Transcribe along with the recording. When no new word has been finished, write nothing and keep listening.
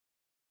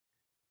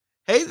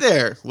Hey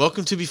there!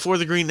 Welcome to Before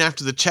the Green and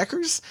After the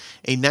Checkers,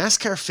 a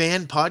NASCAR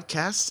fan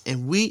podcast,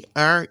 and we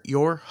are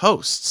your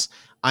hosts.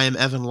 I am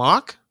Evan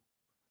Locke.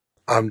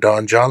 I'm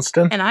Don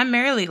Johnston. And I'm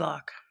Marilee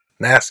Locke.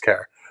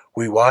 NASCAR.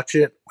 We watch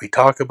it, we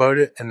talk about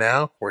it, and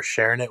now we're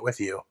sharing it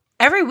with you.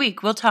 Every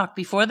week we'll talk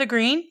before the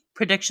green,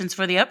 predictions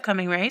for the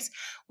upcoming race.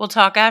 We'll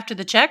talk after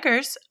the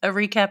checkers, a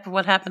recap of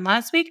what happened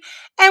last week,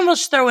 and we'll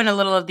throw in a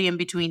little of the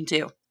in-between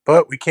too.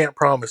 But we can't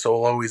promise it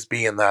will always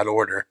be in that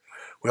order.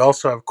 We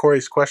also have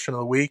Corey's question of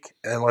the week,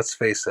 and let's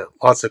face it,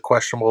 lots of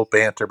questionable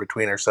banter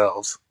between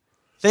ourselves.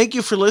 Thank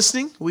you for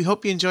listening. We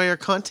hope you enjoy our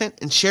content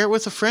and share it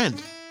with a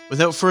friend.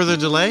 Without further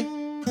delay,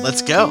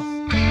 let's go.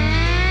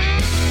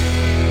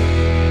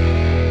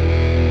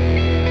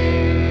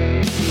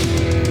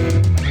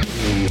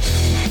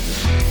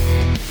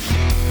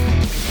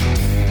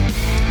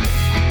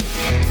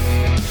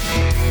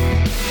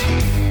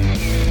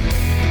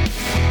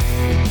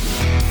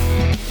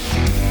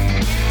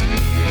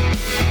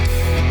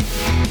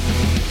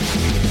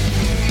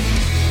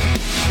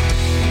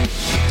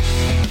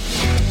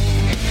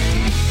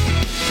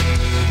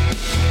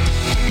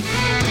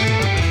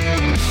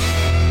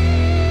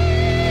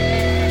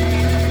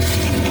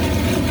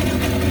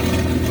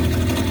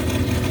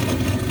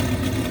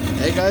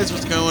 Hey guys,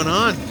 what's going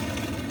on?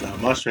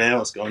 Not much, man.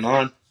 What's going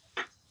on?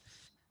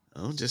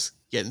 Oh, just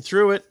getting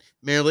through it.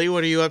 Marilee,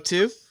 what are you up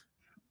to?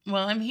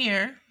 Well, I'm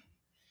here.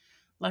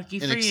 Lucky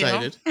And for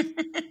excited. you.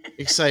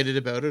 Excited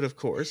about it, of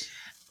course.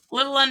 A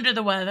little under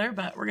the weather,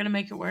 but we're going to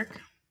make it work.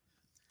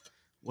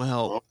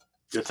 Well,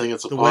 good thing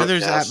it's a the podcast.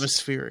 weather's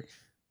atmospheric.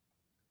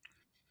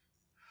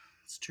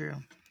 It's true.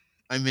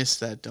 I missed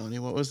that, Donnie.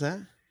 What was that?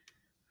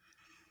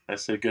 I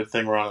said good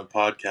thing we're on a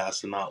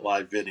podcast and not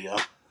live video.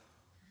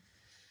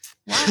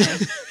 Why?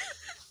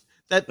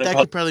 that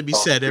could probably be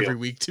said every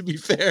week, to be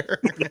fair.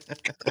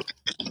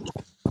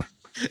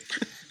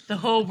 The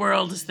whole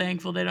world is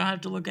thankful they don't have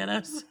to look at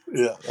us.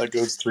 Yeah, that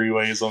goes three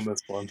ways on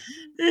this one.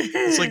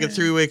 It's like a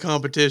three-way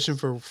competition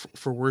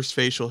for worst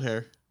facial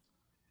hair.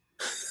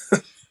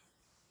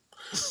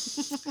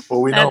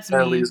 Well, we That's know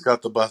Marilee's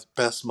got the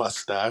best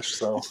mustache,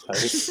 so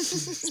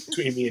it's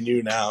between me and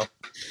you now.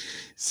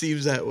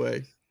 Seems that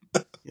way.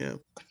 Yeah.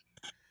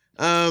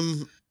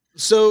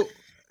 So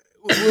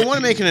we want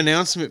to make an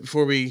announcement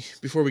before we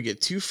get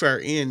too far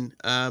in.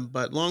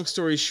 But long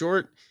story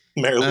short,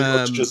 Marilee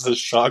looks just as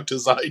shocked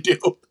as I do.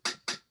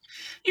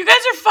 You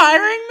guys are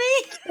firing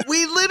me?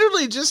 We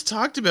literally just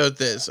talked about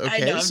this.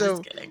 Okay, I know, I'm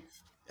just kidding.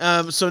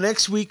 So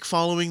next week,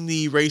 following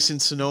the race in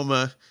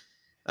Sonoma,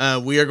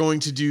 we are going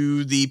to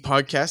do the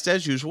podcast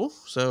as usual.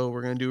 So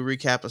we're going to do a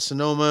recap of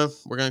Sonoma.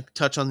 We're going to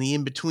touch on the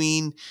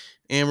in-between,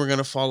 and we're going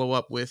to follow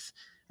up with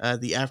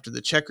the after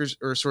the checkers,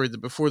 the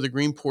before the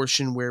green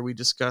portion where we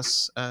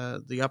discuss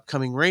the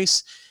upcoming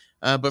race.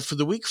 But for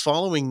the week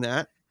following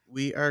that,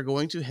 we are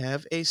going to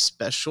have a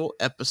special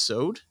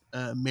episode.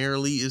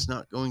 Marilee is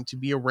not going to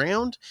be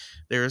around.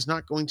 There is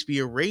not going to be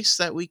a race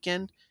that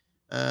weekend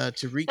to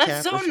recap.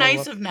 That's so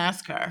nice of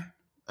NASCAR.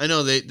 I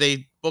know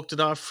they booked it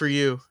off for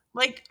you.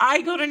 Like,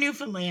 I go to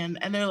Newfoundland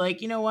and they're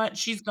like, you know what?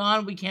 She's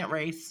gone. We can't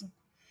race.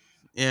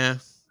 Yeah.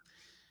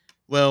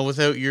 Well,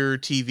 without your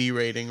TV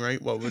rating,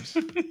 right? What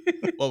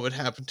would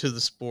happen to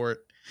the sport?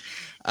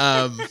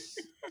 But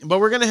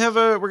we're gonna have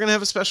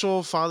a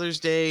special Father's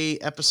Day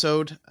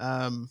episode.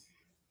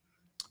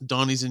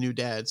 Donnie's a new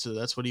dad, so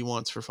that's what he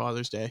wants for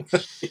Father's Day.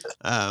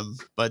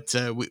 But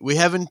we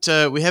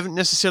haven't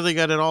necessarily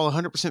got it all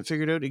 100%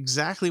 figured out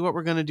exactly what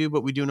we're gonna do,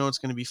 but we do know it's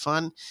gonna be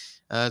fun.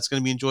 It's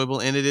gonna be enjoyable,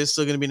 and it is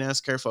still gonna be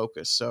NASCAR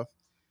focused. So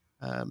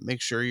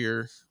make sure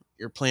you're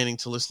planning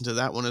to listen to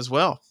that one as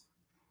well.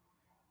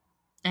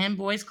 And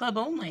Boys Club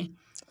only.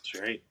 That's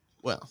right.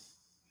 Well,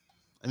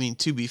 I mean,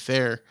 to be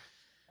fair,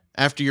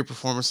 after your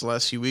performance the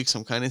last few weeks,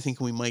 I'm kind of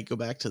thinking we might go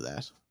back to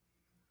that.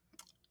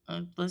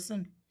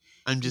 Listen.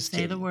 I'm just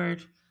kidding. Say the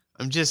word.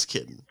 I'm just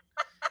kidding.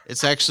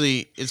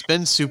 It's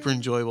been super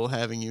enjoyable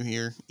having you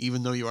here,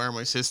 even though you are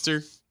my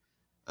sister.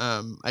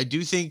 I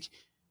do think,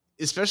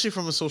 especially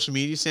from a social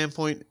media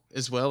standpoint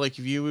as well, like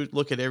if you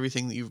look at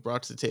everything that you've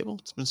brought to the table,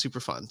 it's been super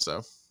fun.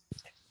 So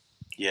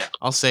yeah,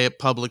 I'll say it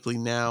publicly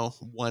now,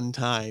 one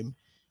time.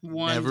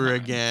 Never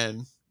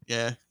again.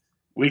 Yeah.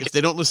 If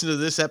they don't listen to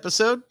this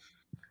episode,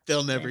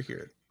 they'll never hear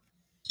it.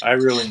 I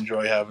really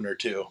enjoy having her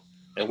too.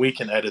 And we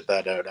can edit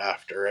that out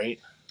after, right?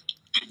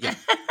 Yeah.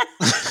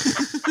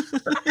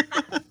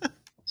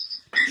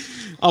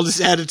 I'll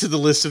just add it to the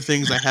list of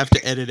things I have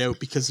to edit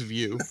out because of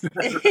you.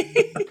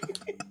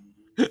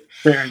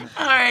 Fair enough.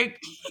 All right.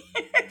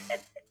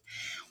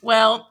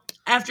 Well,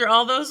 after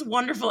all those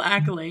wonderful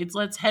accolades,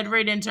 let's head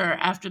right into our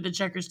after the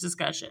checkers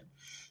discussion.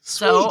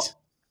 Sweet. So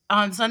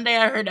on Sunday,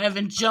 I heard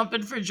Evan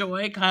jumping for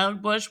joy. Kyle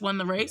Busch won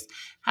the race.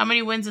 How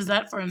many wins is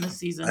that for him this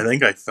season? I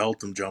think I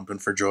felt him jumping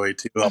for joy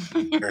too.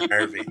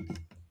 Harvey.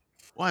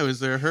 Why was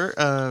there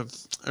earthquake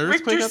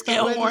Richter up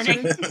scale that way?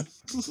 warning.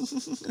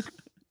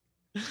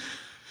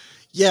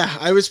 Yeah,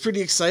 I was pretty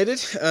excited.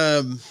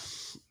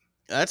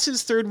 That's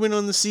his third win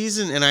on the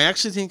season, and I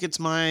actually think it's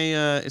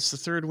the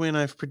third win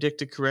I've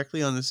predicted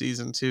correctly on the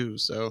season too.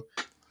 So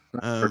For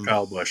Um,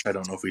 Kyle Busch, I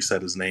don't know if we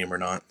said his name or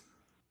not.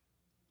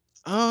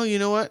 oh, you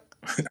know what?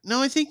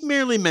 No, I think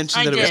Merrily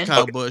mentioned I that it was did.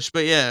 Kyle Okay. Busch,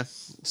 but yeah.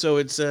 So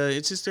it's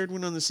his third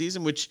win on the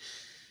season, which,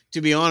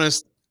 to be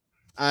honest,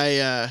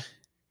 I'm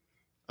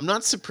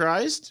not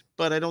surprised,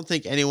 but I don't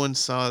think anyone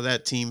saw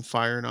that team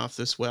firing off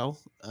this well.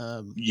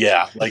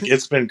 Yeah, like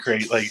it's been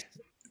great. Like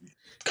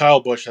Kyle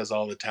Busch has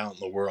all the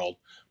talent in the world,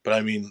 but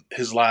I mean,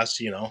 his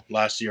last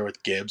year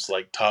with Gibbs,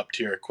 like top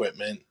tier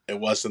equipment, it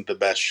wasn't the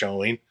best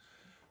showing.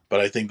 But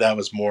I think that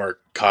was more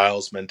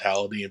Kyle's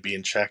mentality and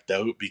being checked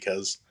out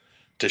because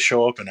to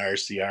show up in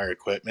RCR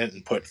equipment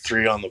and put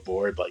 3 on the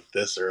board like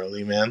this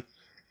early, man,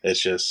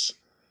 it's just,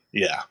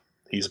 yeah,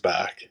 he's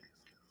back.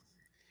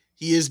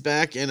 he is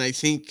back, and I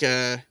think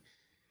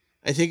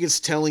it's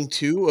telling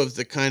too of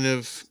the kind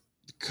of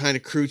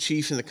crew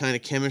chief and the kind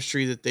of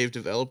chemistry that they've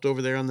developed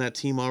over there on that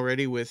team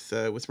already with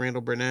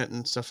Randall Burnett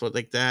and stuff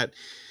like that.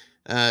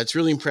 It's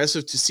really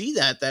impressive to see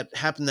that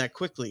happen that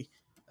quickly.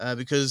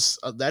 Because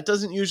that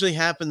doesn't usually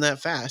happen that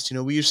fast. You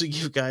know, we usually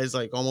give guys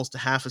like almost a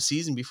half a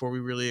season before we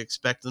really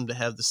expect them to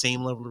have the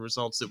same level of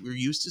results that we're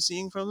used to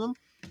seeing from them.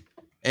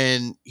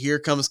 And here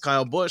comes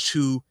Kyle Busch,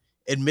 who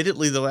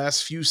admittedly the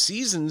last few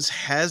seasons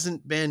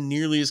hasn't been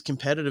nearly as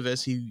competitive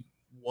as he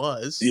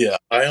was. Yeah,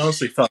 I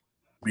honestly thought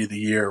it would be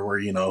the year where,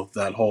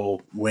 that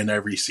whole win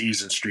every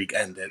season streak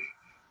ended.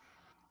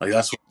 Like,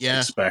 that's what I Yeah.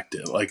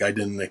 expected. Like, I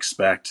didn't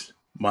expect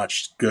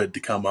much good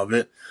to come of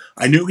it.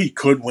 I knew he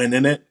could win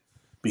in it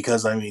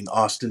because, I mean,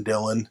 Austin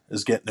Dillon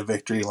is getting a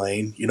victory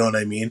lane. You know what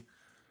I mean?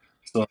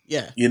 So,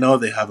 Yeah.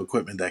 they have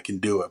equipment that can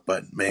do it.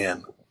 But,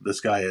 man,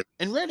 this guy is.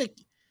 And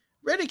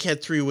Reddick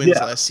had 3 wins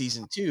Yeah, last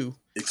season too,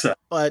 except.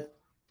 but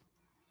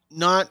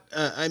not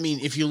I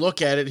mean, if you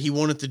look at it, he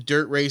won at the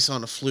dirt race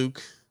on a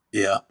fluke.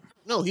 Yeah.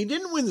 No, he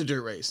didn't win the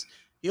dirt race.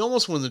 He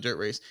almost won the dirt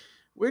race.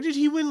 Where did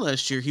he win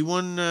last year? He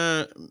won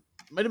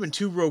might have been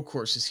 2 road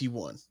courses he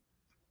won.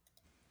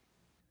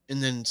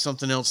 And then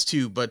something else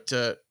too, but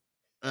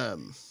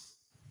um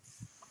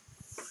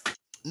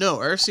no,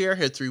 RCR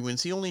had 3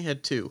 wins. He only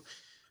had 2.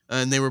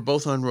 And they were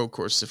both on road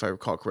courses, if I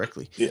recall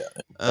correctly. Yeah.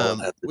 Dillon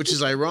had Which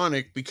is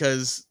ironic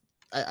because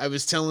I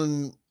was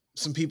telling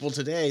some people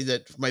today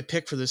that my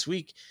pick for this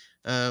week,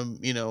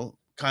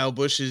 Kyle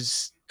Busch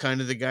is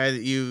kind of the guy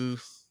that you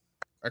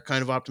are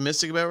kind of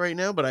optimistic about right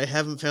now, but I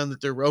haven't found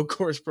that their road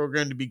course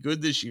program to be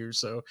good this year.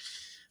 So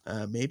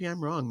maybe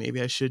I'm wrong.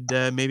 Maybe I should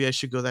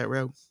go that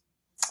route.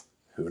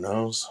 Who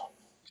knows?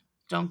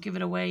 Don't give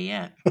it away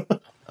yet.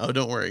 Oh,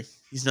 don't worry,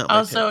 he's not my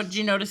Also, pick. did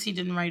you notice he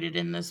didn't write it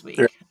in this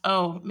They're week?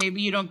 Oh,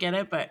 maybe you don't get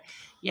it, but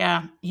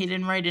yeah, he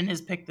didn't write in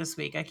his pick this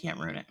week. I can't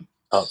ruin it.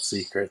 top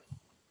secret.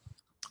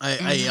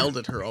 I yelled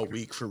at her all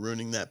week for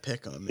ruining that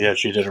pick on me. Yeah,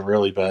 she did a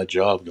really bad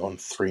job going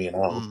 3-0.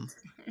 Mm.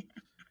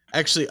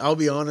 Actually, I'll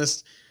be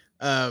honest.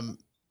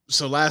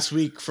 So last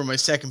week for my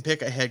second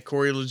pick, I had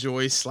Corey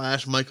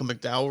LaJoie / Michael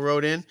McDowell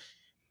wrote in,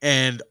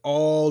 and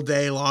all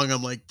day long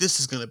I'm like, this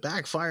is gonna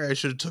backfire. I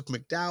should have took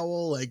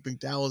McDowell. Like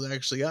McDowell's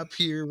actually up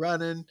here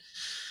running,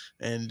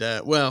 and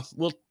I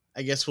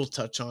guess we'll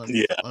touch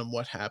Yeah. on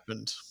what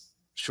happened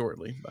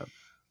shortly. But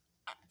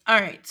All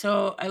right,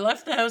 so I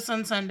left the house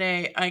on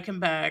Sunday. I come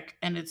back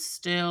and it's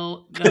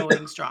still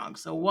going strong.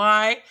 So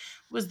why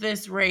was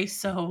this race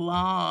so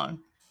long?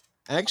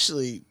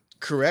 actually,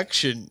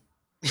 correction.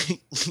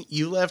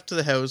 You left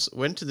the house,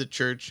 went to the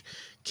church,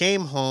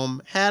 came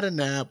home, had a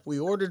nap, we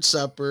ordered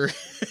supper,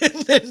 and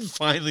then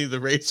finally the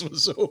race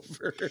was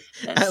over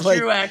That's at like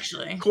true,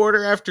 actually.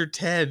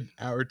 10:15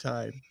 our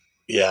time.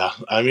 Yeah,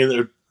 I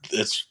mean,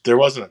 there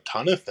wasn't a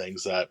ton of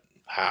things that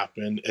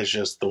happened. It's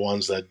just the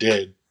ones that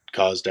did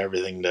caused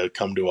everything to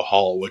come to a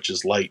halt, which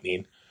is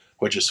lightning,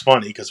 which is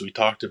funny because we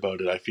talked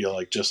about it. I feel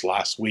like just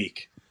last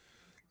week,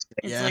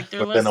 It's Yeah. like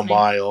they're within a listening.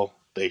 mile,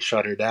 they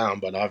shut her down,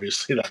 but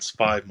obviously that's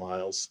 5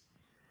 miles.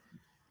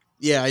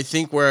 Yeah, I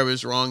think where I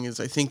was wrong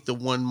is I think the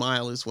 1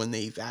 mile is when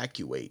they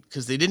evacuate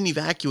because they didn't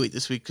evacuate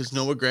this week because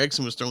Noah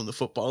Gregson was throwing the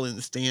football in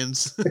the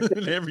stands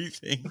and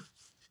everything.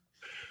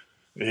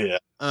 Yeah,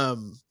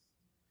 Um,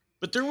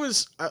 but there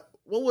was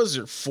what was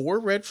there 4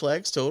 red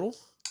flags total?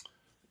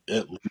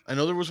 it, I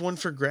know there was one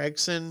for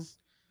Gregson.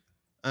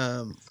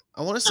 I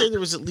want to say there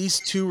was at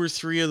least 2 or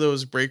 3 of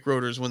those brake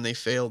rotors when they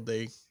failed.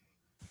 They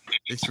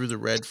threw the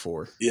red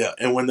for. yeah,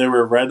 and when they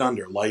were red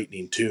under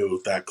lightning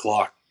too, that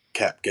clock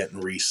kept getting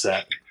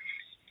reset.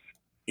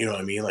 You know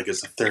what I mean? Like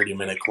it's a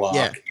 30-minute Yeah,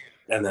 clock,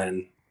 and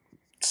then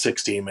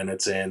 16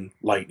 minutes in,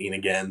 lightning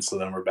again. So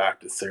then we're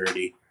back to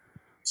 30.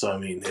 So I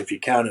mean, if you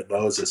counted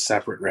those as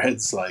separate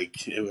reds,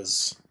 like it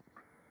was,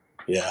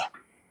 yeah,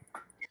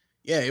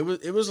 yeah.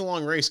 It was a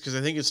long race because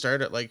I think it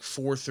started at like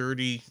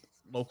 4:30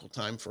 local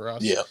time for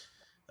us, yeah,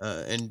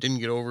 and didn't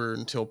get over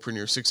until pretty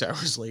near 6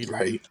 hours later.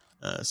 right,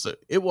 So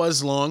it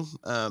was long,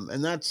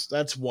 and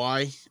that's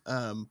why.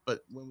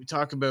 But when we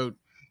talk about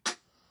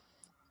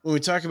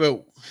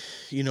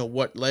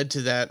what led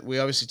to that, we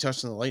obviously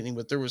touched on the lightning,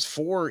 but there was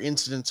 4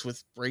 incidents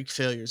with brake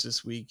failures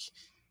this week.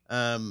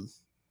 Um,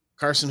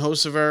 Carson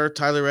Hocevar,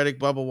 Tyler Reddick,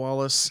 Bubba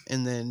Wallace,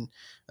 and then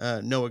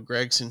Noah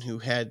Gregson, who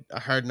had a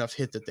hard enough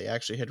hit that they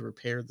actually had to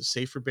repair the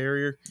safer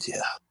barrier.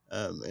 yeah,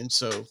 And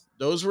so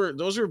those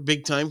were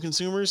big time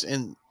consumers.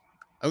 And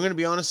I'm going to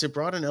be honest, it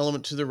brought an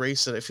element to the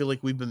race that I feel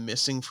like we've been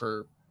missing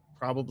for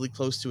probably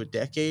close to a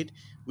decade,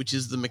 which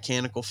is the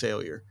mechanical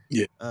failure.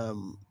 Yeah.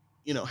 Um,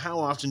 how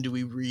often do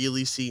we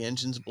really see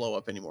engines blow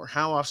up anymore?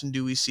 How often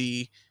do we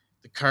see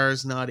the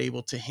cars not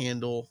able to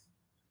handle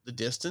the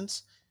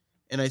distance?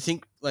 And I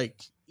think,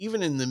 like,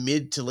 even in the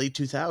mid to late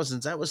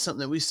 2000s, that was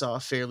something that we saw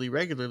fairly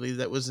regularly.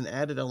 That was an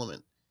added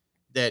element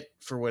that,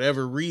 for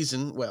whatever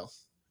reason, well,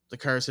 the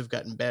cars have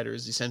gotten better,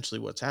 is essentially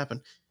what's happened.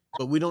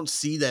 But we don't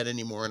see that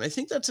anymore. And I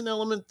think that's an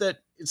element that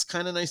it's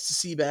kind of nice to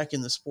see back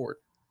in the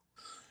sport.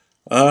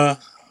 Yeah,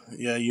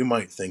 you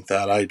might think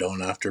that. I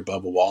don't after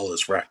Bubba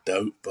Wallace wrecked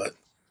out, but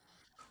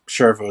I'm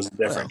sure if it was a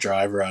different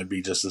driver, I'd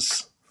be just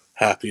as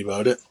happy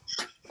about it.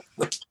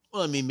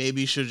 Well, I mean,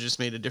 maybe you should have just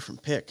made a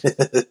different pick.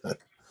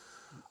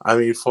 I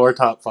mean, 4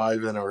 top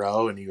 5 in a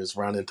row, and he was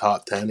running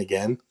top 10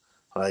 again.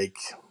 Like,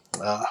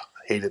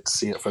 hated to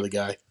see it for the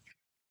guy.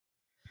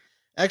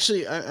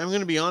 Actually, I'm going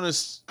to be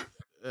honest.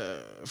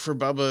 For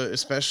Bubba,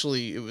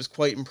 especially, it was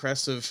quite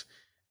impressive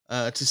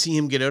to see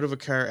him get out of a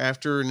car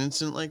after an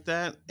incident like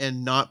that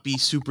and not be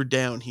super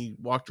down. He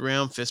walked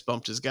around, fist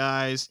bumped his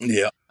guys.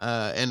 Yeah.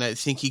 And I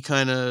think he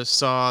kind of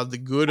saw the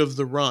good of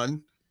the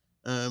run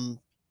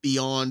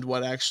beyond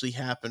what actually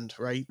happened,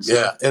 right?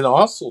 Yeah, and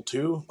also,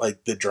 too,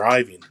 like, the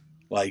driving.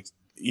 Like,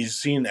 you've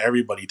seen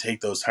everybody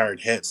take those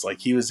hard hits. Like,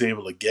 he was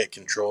able to get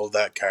control of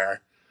that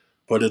car,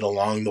 put it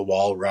along the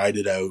wall, ride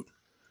it out.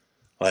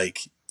 Like,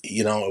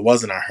 it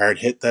wasn't a hard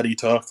hit that he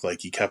took. Like,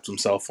 he kept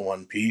himself in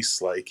one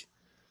piece. Like,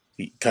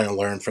 he kind of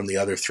learned from the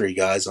other 3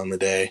 guys on the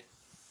day.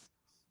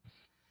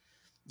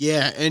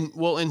 Yeah,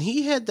 and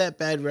he had that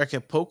bad wreck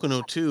at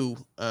Pocono too,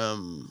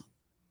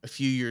 a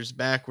few years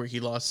back where he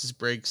lost his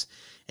brakes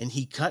and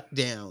he cut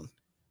down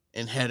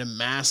and had a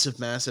massive,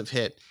 massive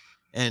hit.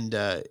 And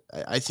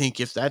I think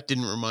if that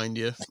didn't remind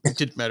you, it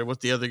didn't matter what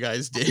the other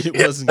guys did; it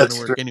wasn't going to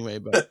work anyway.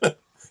 But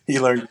he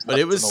learned, but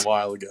it was a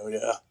while ago,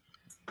 yeah.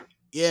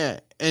 Yeah,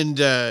 and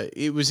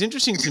it was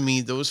interesting to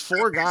me. Those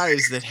 4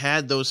 guys that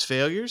had those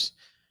failures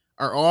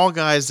are all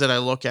guys that I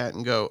look at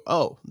and go,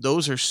 "Oh,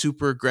 those are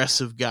super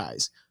aggressive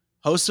guys."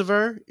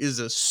 Hocevar is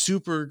a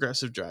super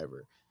aggressive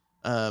driver.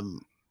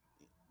 Um,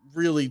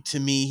 really, to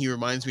me, he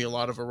reminds me a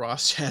lot of a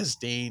Ross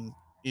Chastain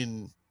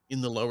in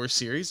the lower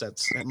series.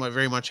 That's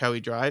very much how he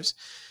drives.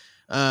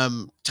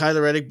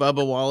 Tyler Reddick,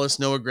 Bubba Wallace,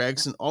 Noah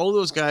Gregson, all of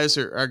those guys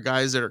are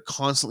guys that are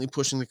constantly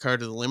pushing the car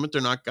to the limit.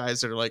 They're not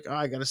guys that are like, oh,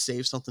 I got to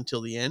save something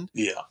till the end.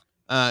 Yeah.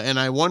 And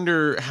I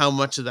wonder how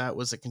much of that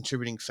was a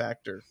contributing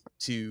factor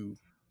to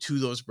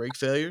those brake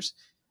failures.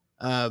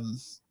 People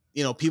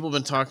have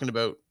been talking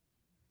about,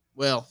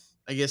 well,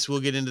 I guess we'll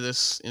get into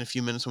this in a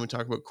few minutes when we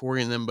talk about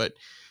Corey and them, but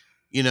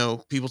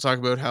people talk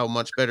about how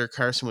much better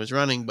Carson was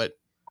running, but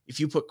if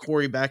you put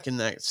Corey back in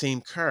that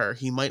same car,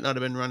 he might not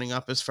have been running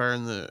up as far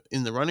in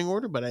the running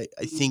order, but I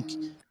think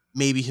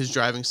maybe his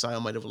driving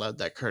style might have allowed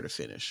that car to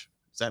finish.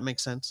 Does that make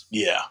sense?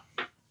 Yeah.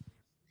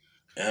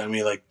 I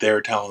mean, like, they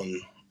were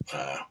telling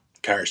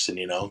Carson,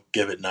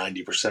 give it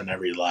 90%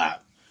 every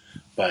lap,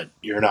 but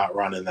you're not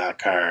running that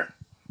car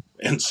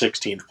in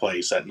 16th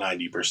place at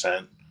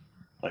 90%,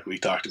 like we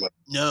talked about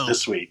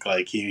this week.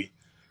 Like, he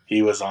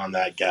was on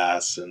that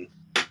gas and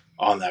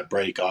on that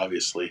brake,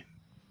 obviously.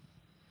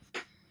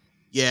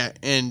 Yeah,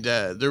 and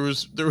there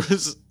was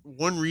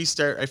one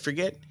restart. I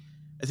forget.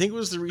 I think it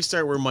was the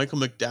restart where Michael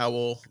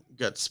McDowell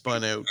got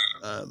spun out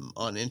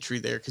on entry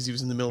there because he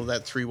was in the middle of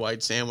that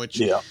 3-wide sandwich.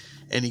 Yeah.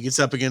 And he gets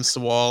up against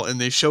the wall,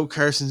 and they show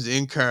Carson's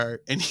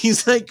in-car, and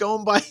he's like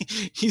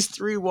he's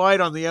 3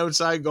 wide on the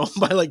outside, going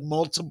by like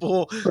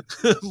multiple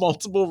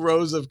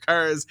rows of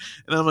cars.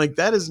 And I'm like,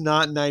 that is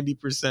not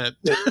 90%.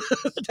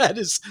 That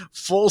is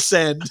full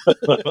send.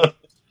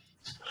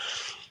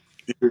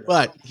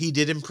 But he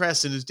did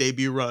impress in his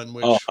debut run,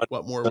 which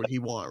what more would he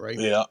want, right?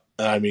 Yeah.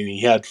 I mean,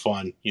 he had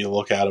fun. You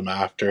look at him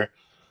after,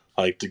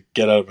 like, to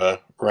get out of a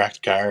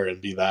wrecked car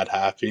and be that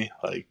happy,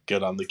 like,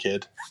 good on the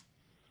kid.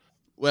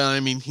 Well, I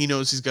mean, he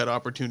knows he's got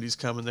opportunities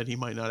coming that he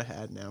might not have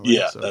had now. Right?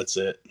 Yeah, so, that's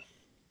it.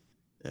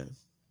 Yeah.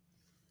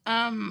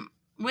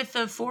 With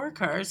the 4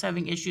 cars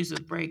having issues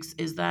with brakes,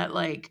 is that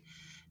like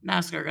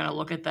NASCAR going to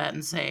look at that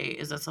and say,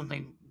 is that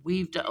something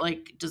we've done?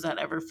 Like, does that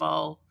ever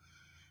fall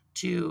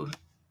to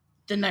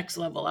the next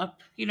level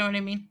up? You know what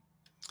I mean?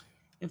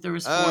 If there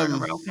was 4 in a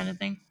row kind of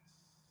thing?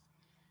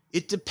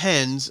 It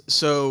depends.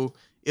 So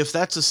if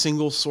that's a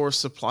single source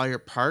supplier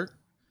part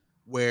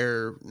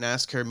where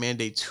NASCAR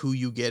mandates who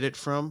you get it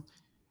from,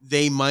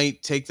 they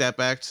might take that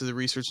back to the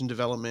research and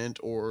development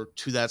or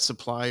to that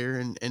supplier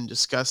and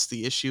discuss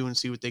the issue and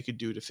see what they could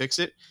do to fix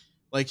it.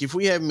 Like if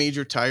we have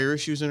major tire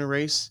issues in a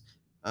race,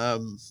 I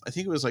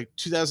think it was like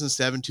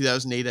 2007,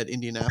 2008 at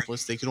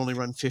Indianapolis, they could only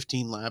run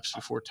 15 laps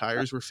before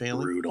tires were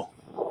failing. Brutal.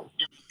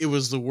 It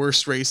was the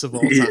worst race of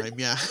all time.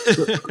 Yeah.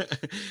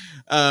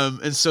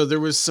 And so there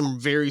was some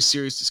very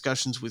serious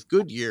discussions with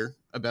Goodyear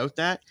about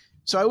that.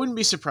 So I wouldn't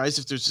be surprised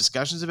if there's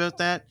discussions about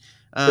that.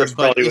 There's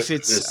but probably if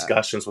it's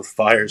discussions with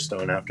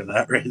Firestone after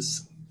that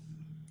race.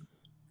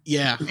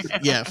 Yeah,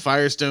 yeah.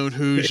 Firestone,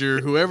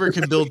 Hoosier, whoever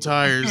can build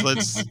tires,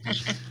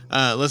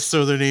 let's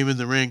throw their name in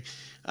the ring.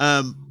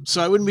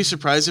 So I wouldn't be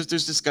surprised if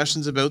there's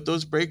discussions about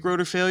those brake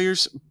rotor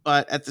failures,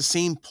 but at the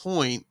same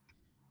point,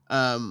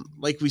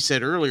 like we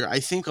said earlier, I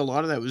think a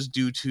lot of that was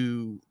due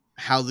to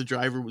how the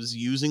driver was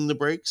using the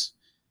brakes.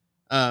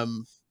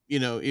 Um,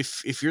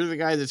 if you're the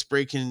guy that's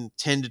braking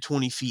 10 to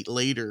 20 feet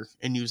later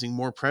and using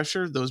more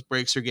pressure, those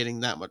brakes are getting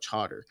that much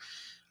hotter.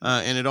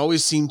 And it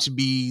always seemed to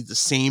be the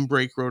same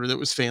brake rotor that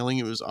was failing.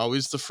 It was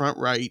always the front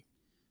right,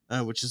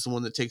 which is the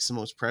one that takes the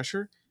most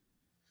pressure.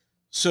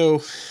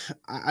 So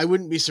I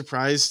wouldn't be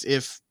surprised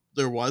if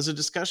there was a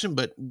discussion,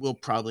 but we'll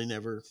probably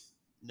never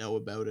know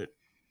about it,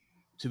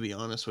 to be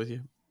honest with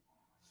you.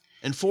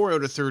 And 4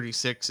 out of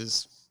 36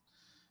 is,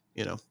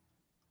 you know,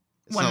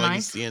 it's not One like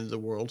it's ninth. the end of the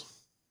world.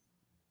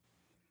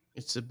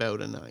 It's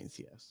about a ninth,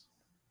 yes.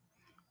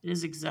 It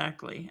is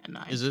exactly a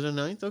ninth. Is it a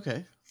ninth?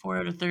 Okay. 4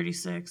 out of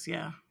 36,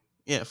 yeah.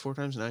 Yeah, 4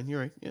 times 9. You're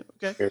right. Yeah,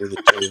 okay. Here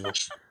the table.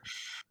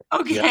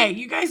 Okay, Yeah.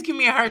 you guys give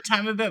me a hard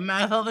time about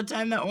math all the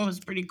time. That one was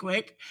pretty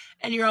quick.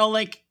 And you're all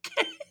like,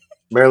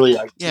 Merely,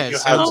 I Yeah, see it you had the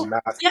sounds oh,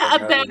 math yeah, thing out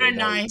in about your a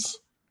ninth. notes.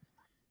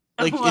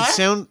 like What?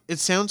 it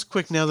sounds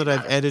quick now that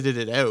I've edited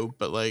it out,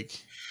 but like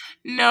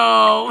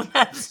No,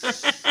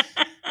 that's.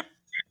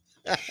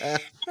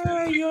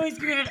 You always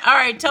grin. All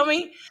right, tell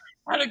me,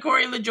 how did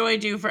Corey LaJoy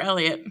do for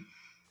Elliot?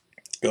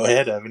 Go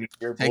ahead, Evan.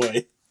 Your heck,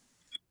 boy.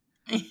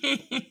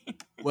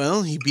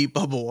 well, he beat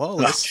Bubba Oh,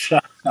 Wallace.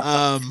 shut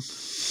up.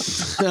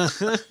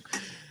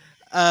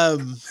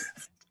 Um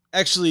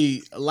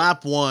actually,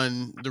 lap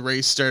 1, the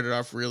race started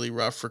off really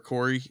rough for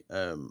Corey.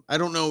 I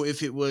don't know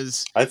if it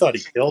was I thought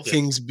he killed it.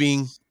 things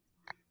being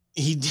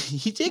he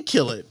did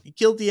kill it. He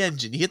killed the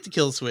engine. He hit the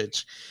kill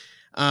switch.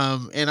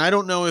 And I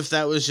don't know if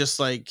that was just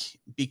like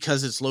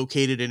because it's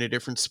located in a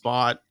different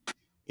spot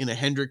in a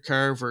Hendrick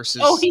car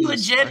versus Oh, he in the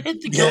legit Spark.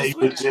 hit the Yeah, kill he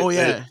switch? legit Oh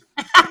did.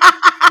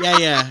 yeah,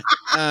 yeah.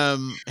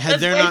 Had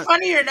That's there way not,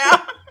 funnier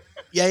now.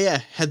 yeah,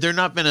 had there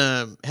not been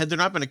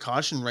a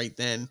caution right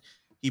then,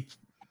 he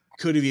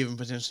could have even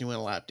potentially went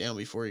a lap down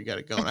before he got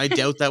it going. I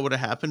doubt that would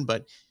have happened,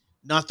 but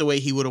not the way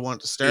he would have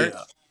wanted to start.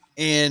 Yeah.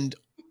 And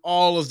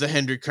all of the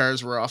Hendrick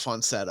cars were off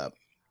on setup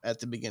at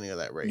the beginning of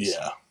that race.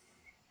 Yeah.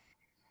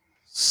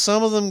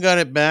 Some of them got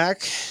it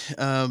back,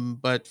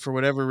 but for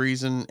whatever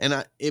reason,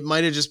 and it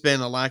might have just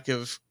been a lack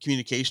of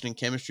communication and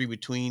chemistry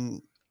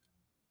between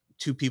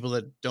two people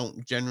that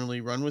don't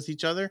generally run with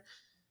each other.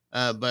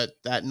 But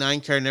that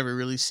 9 car never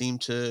really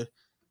seemed to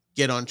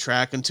get on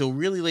track until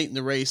really late in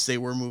the race. They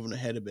were moving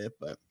ahead a bit,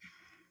 but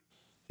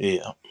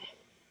Yeah.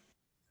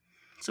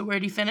 So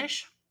where'd he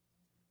finish?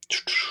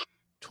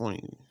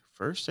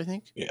 21st, I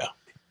think. Yeah.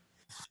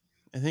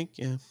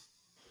 Yeah.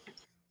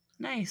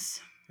 Nice.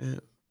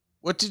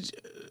 What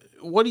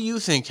do you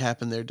think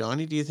happened there,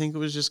 Donnie? Do you think it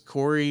was just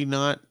Corey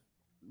not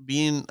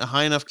being a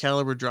high enough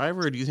caliber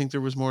driver, or do you think there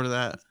was more to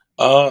that?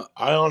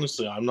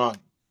 I'm not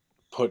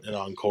putting it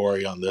on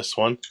Corey on this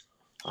one.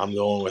 I'm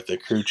going with the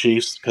crew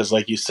chiefs because,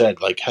 like you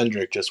said, like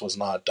Hendrick just was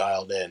not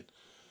dialed in.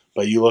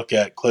 But you look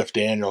at Cliff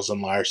Daniels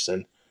and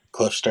Larson.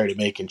 Cliff started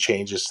making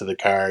changes to the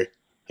car.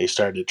 They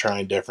started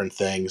trying different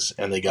things,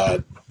 and they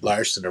got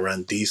Larson to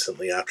run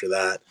decently after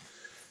that.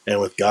 And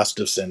with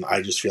Gustafson,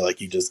 I just feel like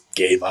he just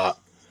gave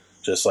up.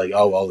 Just like,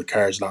 oh, well, the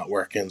car's not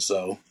working,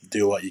 so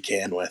do what you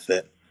can with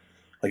it.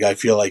 Like, I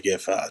feel like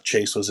if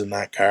Chase was in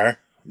that car,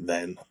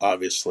 then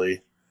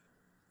obviously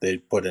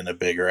they'd put in a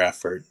bigger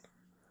effort.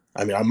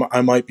 I mean,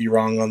 I might be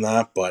wrong on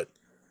that, but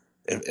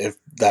if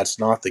that's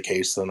not the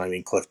case, then I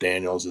mean, Cliff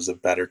Daniels is a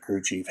better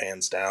crew chief,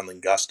 hands down, than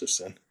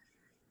Gustafson.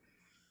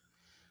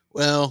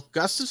 Well,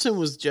 Gustafson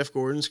was Jeff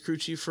Gordon's crew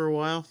chief for a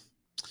while,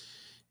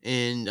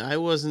 and I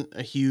wasn't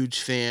a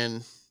huge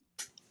fan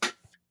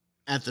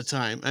at the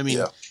time. I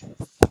mean,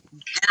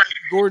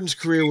 Gordon's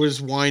career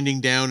was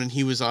winding down, and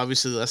he was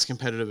obviously less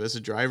competitive as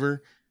a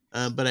driver.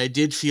 But I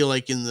did feel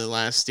like in the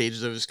last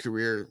stages of his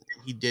career,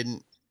 he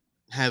didn't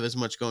have as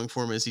much going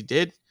for him as he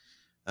did.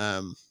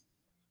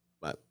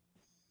 But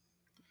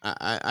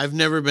I've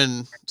never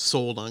been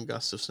sold on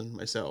Gustafson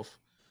myself.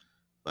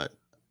 But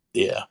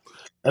yeah,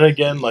 and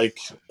again, like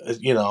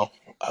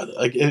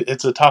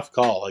it's a tough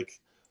call, like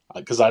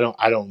because I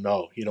don't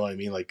know, you know what I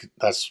mean? Like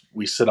that's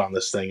we sit on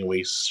this thing and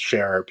we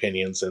share our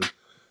opinions, and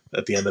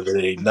at the end of the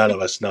day, none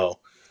of us know.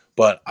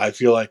 But I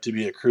feel like to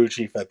be a crew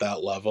chief at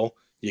that level,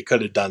 you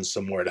could have done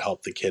some more to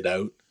help the kid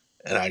out,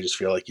 and I just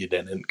feel like you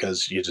didn't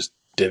because you just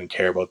didn't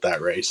care about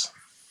that race.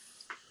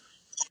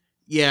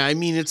 yeah, I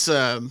mean it's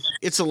a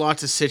lot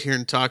to sit here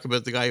and talk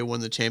about the guy who won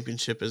the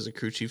championship as a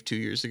crew chief 2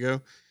 years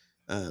ago.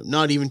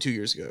 Not even 2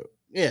 years ago.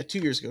 Yeah, 2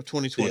 years ago,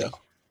 2020. Yeah.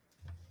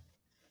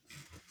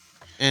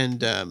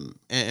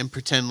 And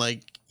pretend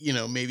like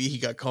maybe he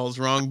got calls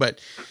wrong, but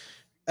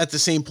at the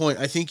same point,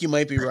 I think you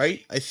might be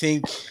right. I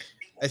think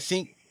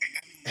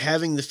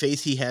having the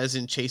faith he has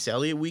in Chase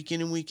Elliott week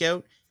in and week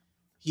out,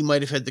 he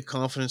might have had the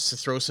confidence to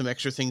throw some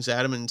extra things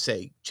at him and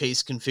say,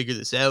 Chase can figure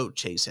this out.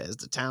 Chase has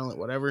the talent,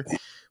 whatever.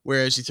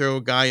 Whereas you throw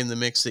a guy in the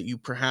mix that you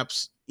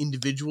perhaps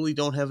individually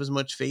don't have as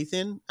much faith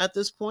in at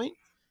this point,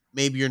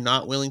 maybe you're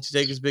not willing to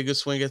take as big a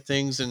swing at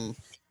things, and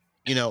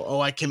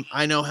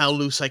I know how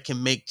loose I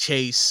can make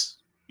Chase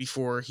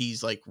before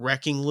he's like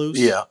wrecking loose.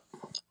 Yeah.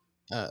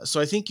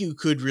 So I think you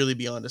could really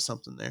be onto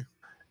something there.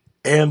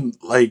 And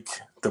like,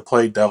 to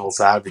play devil's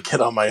advocate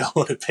on my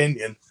own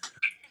opinion,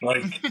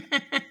 like,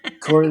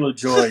 Corey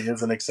LaJoie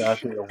isn't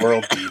exactly a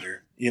world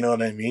beater. You know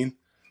what I mean?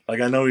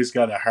 Like, I know he's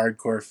got a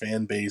hardcore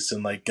fan base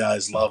and like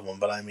guys love him,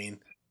 but I mean,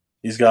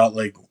 he's got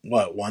like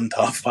what, one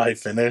top 5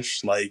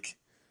 finish? Like,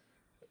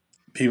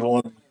 people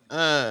want.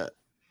 I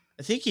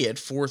think he had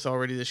 4th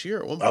already this year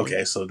at one point.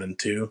 Okay, so then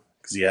 2,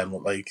 because he had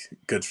like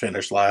good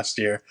finish last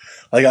year.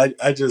 Like,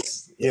 I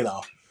just,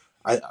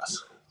 I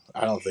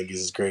don't think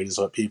he's as great as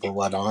what people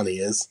let on he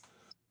is.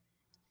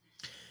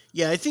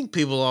 Yeah, I think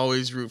people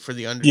always root for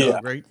the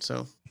underdog, right?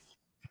 So,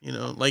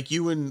 like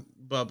you and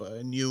Bubba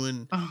and you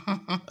and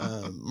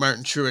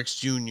Martin Truex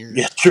Jr.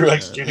 Yeah,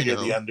 Truex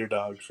Jr. The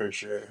underdog for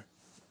sure.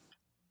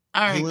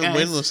 All right, he went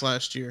guys. winless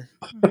last year.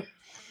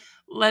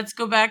 Let's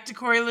go back to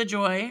Corey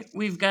LaJoie.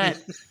 We've got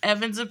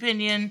Evan's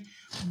opinion,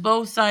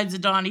 both sides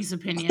of Donnie's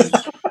opinion.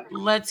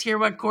 Let's hear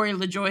what Corey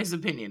LaJoie's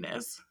opinion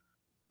is.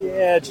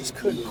 Yeah, just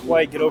couldn't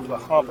quite get over the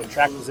hump of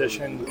track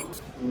position.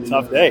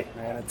 Tough day,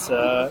 man. It's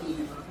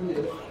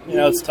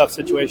it's a tough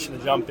situation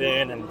to jump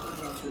in, and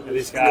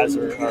these guys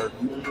are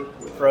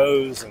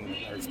pros, and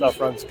their stuff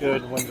runs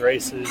good, wins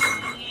races,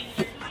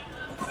 and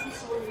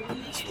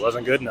it just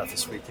wasn't good enough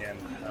this weekend.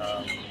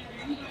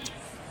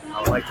 I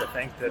would like to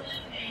think that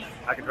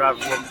I could drive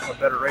a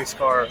better race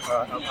car.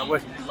 I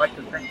would like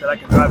to think that I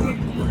can drive a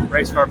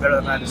race car better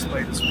than I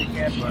displayed this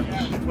weekend, but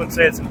I wouldn't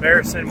say it's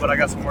embarrassing, but I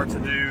got some work to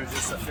do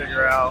just to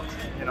figure out,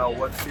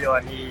 what feel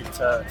I need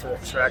to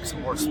extract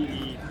some more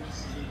speed.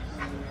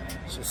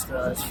 It's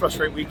a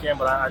frustrating weekend,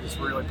 but I just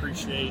really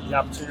appreciate the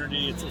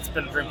opportunity. It's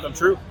been a dream come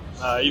true.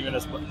 Even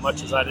as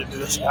much as I didn't do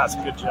this guy's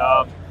a good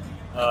job.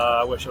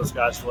 I wish those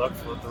guys luck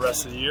for the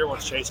rest of the year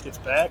once Chase gets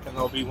back, and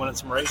they'll be winning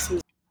some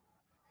races.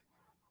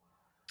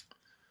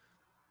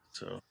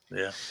 So,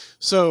 yeah.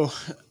 So,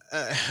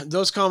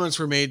 those comments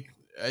were made.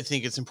 I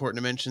think it's important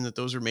to mention that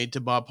those are made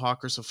to Bob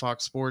Hawkers of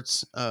Fox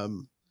Sports.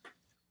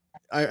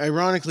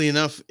 Ironically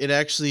enough,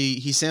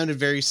 he sounded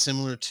very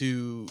similar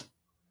to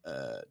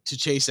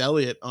Chase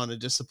Elliott on a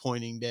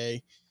disappointing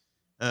day.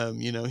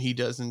 He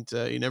doesn't.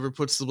 He never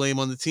puts the blame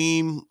on the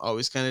team.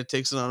 Always kind of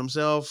takes it on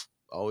himself.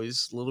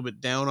 Always a little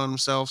bit down on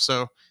himself.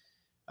 So,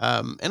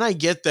 and I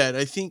get that.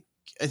 I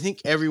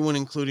think everyone,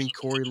 including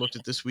Corey, looked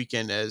at this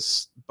weekend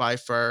as by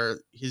far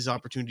his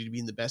opportunity to be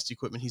in the best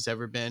equipment he's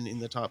ever been in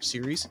the top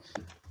series.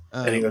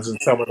 And he was in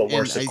some of the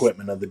worst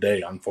equipment of the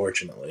day,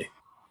 unfortunately.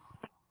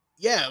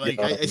 Yeah,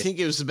 I think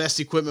it was the best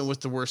equipment with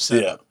the worst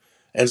setup.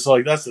 Yeah. And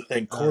so, that's the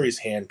thing. Corey's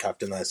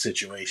handcuffed in that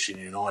situation,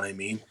 you know what I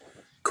mean?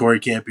 Corey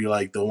can't be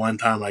like, the one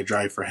time I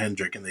drive for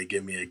Hendrick and they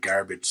give me a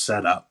garbage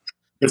setup.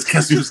 It's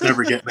because he was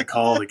never getting a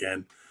call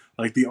again.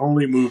 Like, the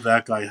only move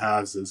that guy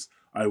has is,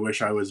 I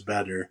wish I was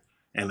better.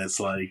 And it's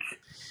like,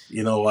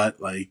 you know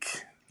what? Like,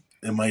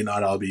 it might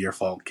not all be your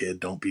fault, kid.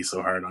 Don't be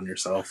so hard on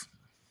yourself.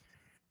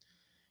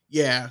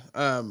 Yeah.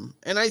 And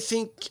I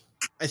think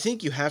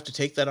you have to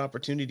take that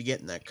opportunity to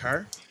get in that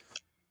car.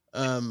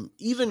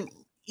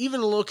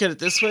 Even look at it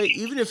this way,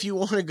 even if you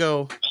want to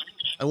go,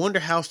 I wonder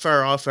how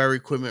far off our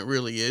equipment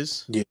really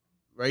is. Yeah.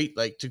 Right?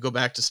 Like, to go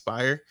back to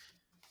Spire.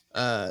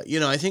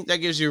 I think that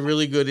gives you a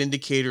really good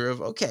indicator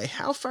of, okay,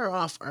 how far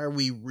off are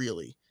we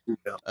really?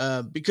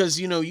 Yeah. Because,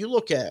 you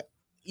look at,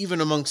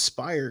 even amongst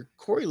Spire,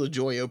 Corey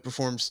LaJoie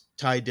outperforms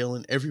Ty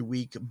Dillon every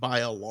week by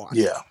a lot.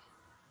 Yeah.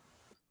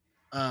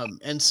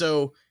 And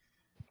so,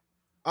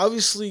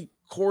 obviously,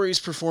 Corey's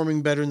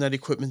performing better in that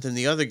equipment than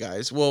the other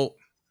guys. Well,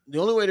 the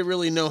only way to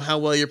really know how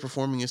well you're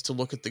performing is to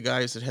look at the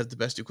guys that have the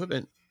best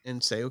equipment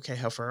and say, okay,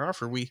 how far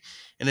off are we?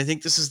 And I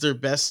think this is their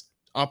best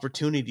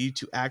opportunity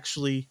to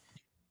actually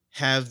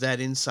have that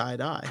inside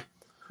eye.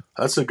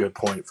 That's a good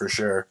point for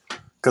sure.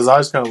 Because I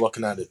was kind of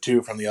looking at it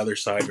too from the other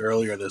side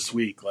earlier this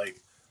week.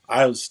 Like,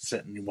 I was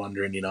sitting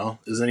wondering,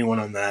 is anyone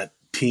on that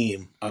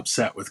team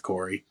upset with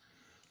Corey?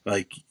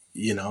 Like,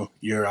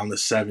 you're on the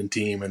 7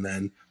 team and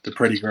then the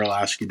pretty girl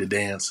asks you to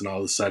dance and all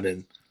of a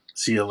sudden,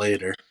 see you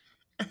later.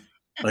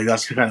 Like,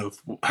 that's kind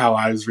of how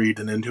I was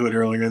reading into it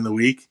earlier in the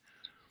week.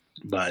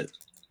 But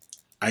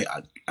I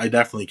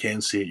definitely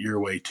can see it your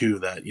way too,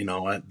 that,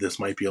 what, this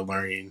might be a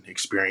learning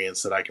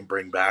experience that I can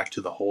bring back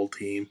to the whole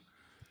team,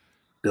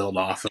 build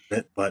off of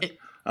it. But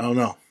I don't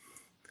know.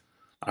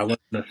 I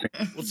wouldn't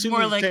think. It's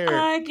more like,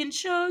 I can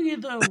show you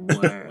the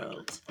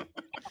world.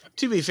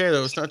 To be fair,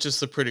 though, it's not just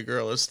the pretty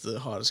girl, it's the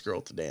hottest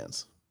girl to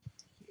dance.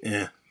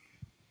 Yeah.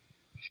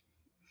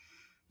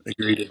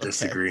 Agree to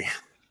disagree.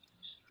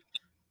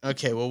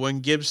 Okay, well,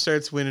 when Gibbs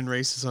starts winning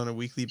races on a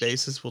weekly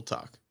basis, we'll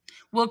talk.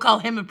 We'll call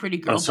him a pretty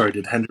girl. Oh, sorry,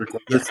 did Hendrick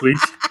win this week?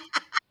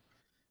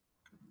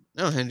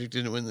 No, Hendrick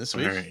didn't win this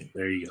week. All right,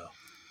 there you go.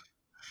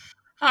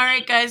 All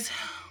right, guys,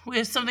 we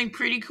have something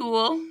pretty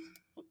cool.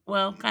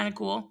 Well, kind of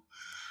cool.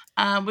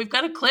 We've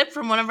got a clip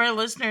from one of our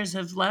listeners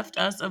have left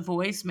us a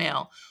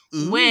voicemail,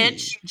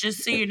 which,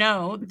 just so you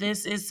know,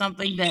 this is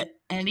something that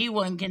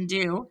anyone can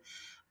do.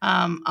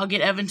 I'll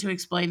get Evan to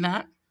explain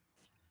that.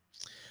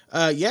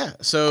 Yeah,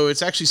 so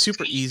it's actually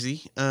super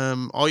easy.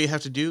 All you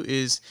have to do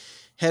is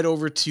head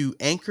over to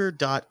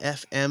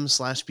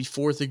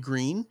anchor.fm/before the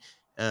green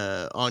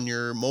on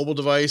your mobile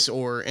device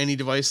or any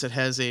device that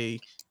has a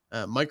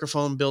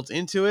microphone built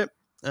into it.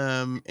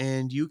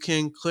 And you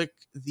can click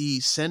the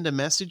send a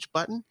message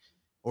button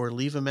or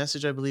leave a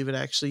message, I believe it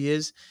actually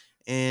is.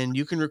 And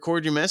you can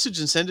record your message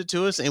and send it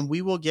to us, and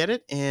we will get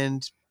it.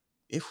 And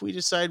if we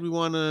decide we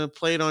want to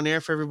play it on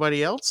air for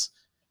everybody else,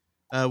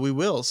 we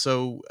will.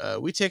 So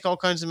we take all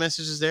kinds of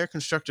messages there: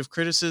 constructive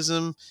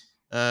criticism,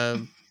 uh,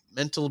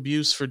 mental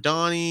abuse for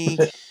Donnie.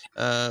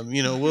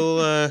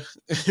 We'll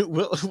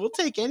we'll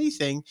take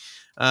anything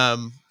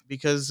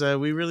because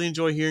we really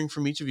enjoy hearing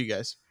from each of you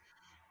guys.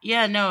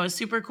 Yeah, no, it's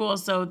super cool.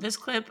 So this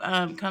clip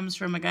comes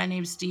from a guy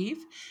named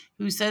Steve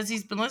who says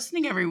he's been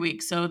listening every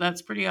week. So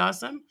that's pretty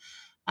awesome.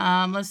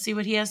 Let's see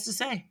what he has to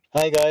say.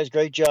 Hi, guys.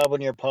 Great job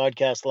on your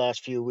podcast the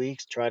last few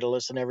weeks. Try to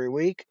listen every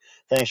week.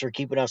 Thanks for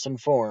keeping us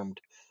informed.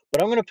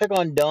 But I'm going to pick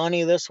on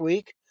Donnie this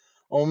week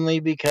only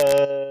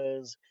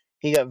because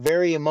he got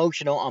very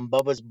emotional on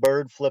Bubba's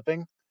bird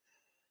flipping.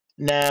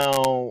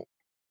 Now,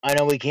 I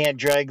know we can't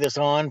drag this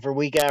on for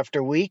week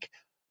after week,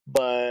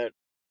 but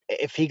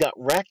if he got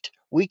wrecked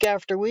week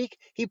after week,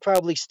 he'd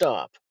probably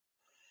stop.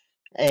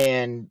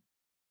 And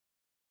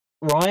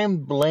Ryan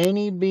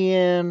Blaney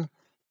being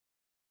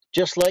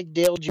just like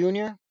Dale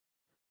Jr.,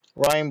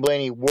 Ryan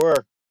Blaney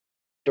worked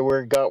to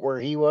where it got where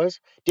he was.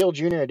 Dale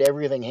Jr. had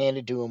everything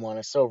handed to him on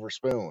a silver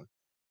spoon.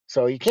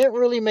 So you can't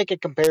really make a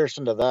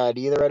comparison to that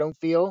either, I don't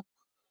feel.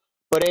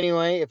 But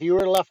anyway, if you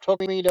were left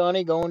hooking me,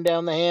 Donnie, going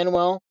down the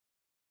Hanwell,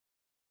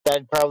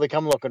 that'd probably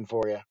come looking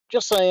for you.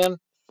 Just saying.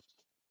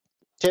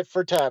 Tit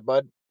for tat,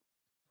 bud.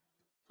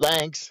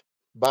 Thanks.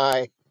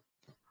 Bye.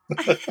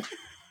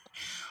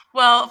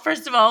 Well,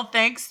 first of all,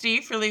 thanks,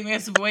 Steve, for leaving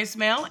us a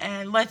voicemail.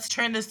 And let's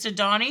turn this to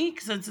Donnie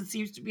since it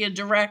seems to be a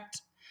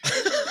direct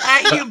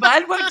at you,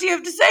 bud. What do you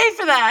have to say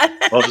for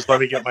that? Well, just let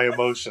me get my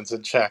emotions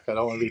in check. I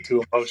don't want to be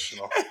too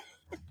emotional.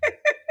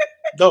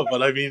 No,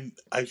 but I mean,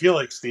 I feel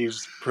like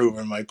Steve's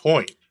proven my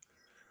point.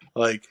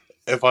 Like,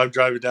 if I'm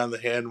driving down the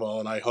Hanwell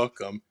and I hook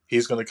him,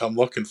 he's going to come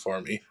looking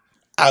for me.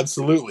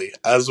 Absolutely,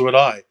 as would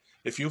I.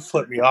 If you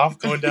flip me off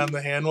going down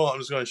the Hanwell, I'm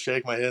just going to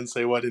shake my head and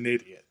say, what an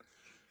idiot.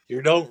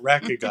 You don't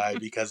wreck a guy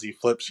because he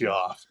flips you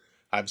off.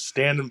 I'm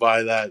standing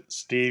by that.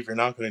 Steve, you're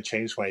not going to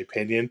change my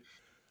opinion.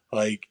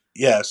 Like,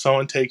 yeah, if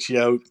someone takes you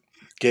out,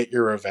 get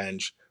your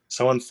revenge.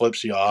 Someone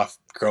flips you off,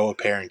 grow a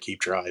pair and keep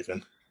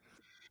driving.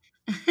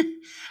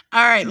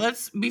 All right,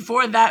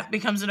 before that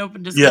becomes an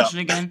open Yeah. discussion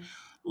again,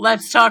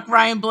 let's talk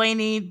Ryan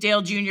Blaney,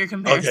 Dale Jr.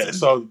 comparison. Okay,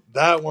 so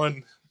that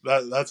one,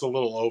 that's a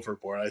little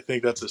overboard. I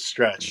think that's a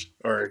stretch,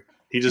 or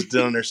he just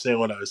didn't understand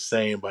what I was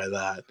saying by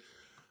that.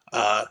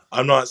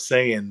 I'm not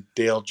saying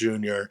Dale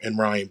Jr. and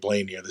Ryan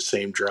Blaney are the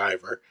same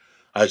driver.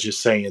 I was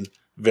just saying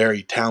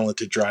very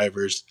talented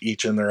drivers,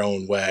 each in their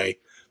own way,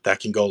 that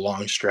can go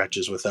long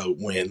stretches without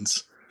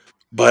wins.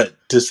 But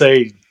to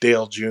say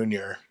Dale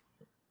Jr.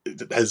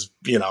 has,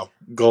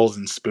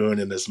 golden spoon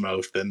in his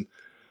mouth, and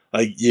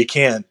like, you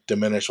can't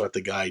diminish what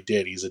the guy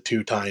did. He's a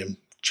 2-time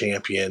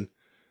champion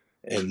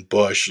in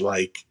Busch.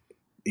 Like,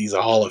 he's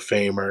a Hall of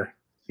Famer.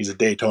 He's a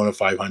Daytona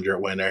 500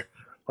 winner.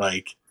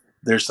 Like,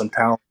 there's some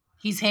talent.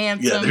 He's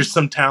handsome. Yeah, there's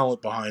some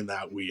talent behind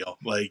that wheel.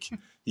 Like,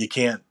 you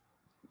can't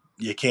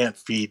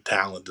feed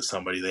talent to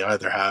somebody. They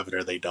either have it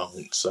or they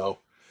don't. So,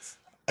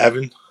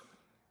 Evan,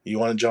 you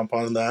want to jump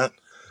on that?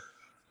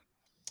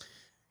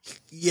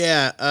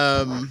 Yeah,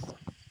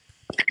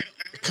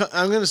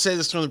 I'm going to say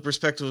this from the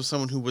perspective of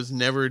someone who was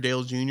never a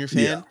Dale Jr.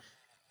 fan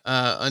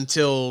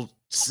until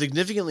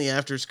significantly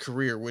after his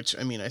career, which,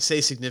 I mean, I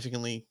say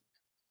significantly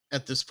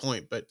at this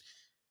point, but,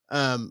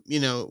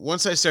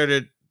 once I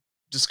started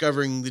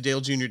discovering the Dale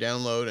Jr.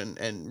 download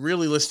and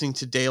really listening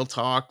to Dale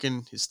talk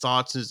and his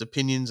thoughts and his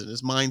opinions and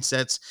his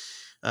mindsets,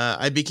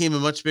 I became a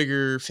much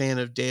bigger fan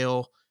of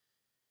Dale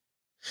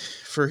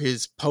for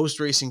his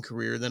post-racing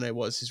career than I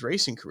was his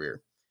racing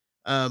career.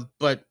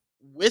 But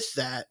with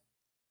that,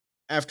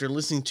 after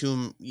listening to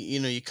him,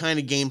 you kind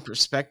of gain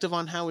perspective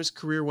on how his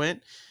career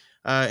went.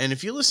 And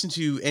if you listen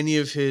to any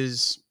of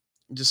his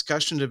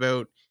discussions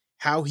about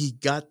how he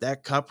got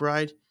that cup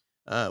ride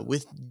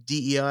with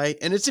DEI,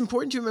 and it's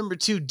important to remember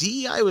too,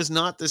 DEI was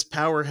not this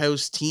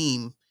powerhouse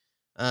team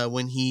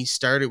when he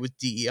started with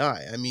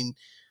DEI. I mean,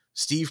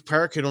 Steve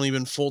Park had only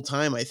been full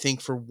time, I think,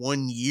 for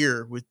 1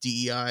 year with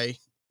DEI,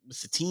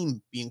 with the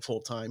team being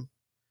full time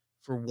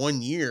for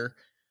 1 year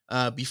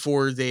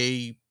before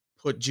they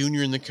put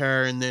Junior in the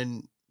car, and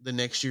then the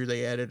next year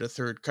they added a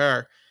third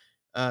car.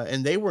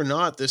 And they were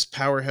not this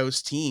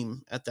powerhouse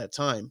team at that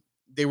time.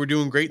 They were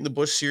doing great in the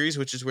Busch Series,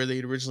 which is where they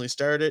had originally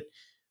started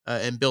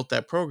and built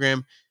that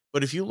program.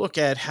 But if you look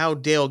at how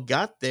Dale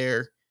got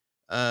there,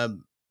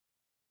 Dale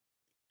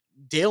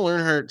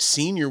Earnhardt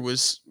Sr.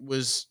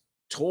 was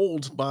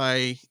told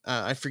by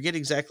I forget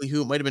exactly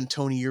who, it might have been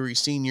Tony Uri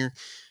Sr.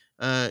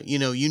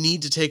 You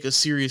need to take a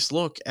serious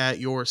look at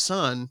your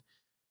son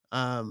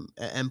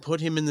and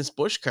put him in this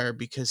Busch car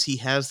because he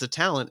has the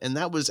talent. And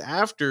that was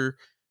after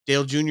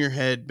Dale Jr.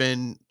 had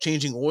been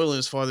changing oil in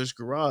his father's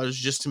garage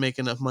just to make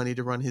enough money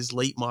to run his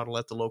late model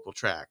at the local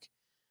track.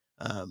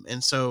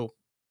 And so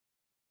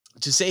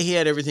to say he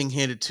had everything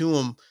handed to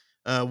him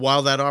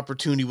while that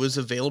opportunity was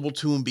available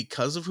to him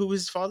because of who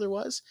his father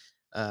was,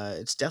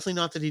 it's definitely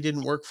not that he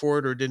didn't work for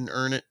it or didn't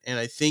earn it. And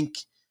I think,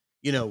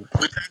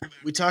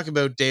 we talk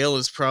about Dale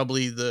as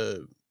probably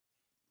the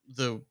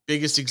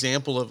biggest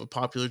example of a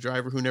popular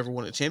driver who never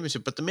won a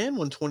championship, but the man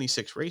won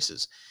 26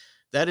 races.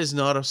 That is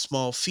not a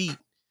small feat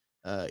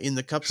in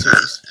the Cup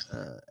Series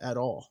at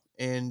all.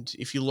 And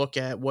if you look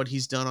at what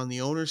he's done on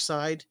the owner's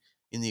side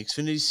in the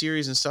Xfinity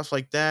Series and stuff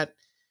like that,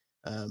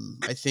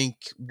 I think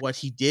what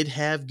he did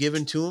have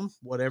given to him,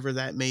 whatever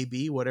that may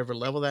be, whatever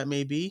level that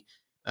may be,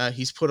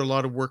 he's put a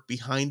lot of work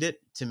behind it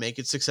to make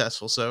it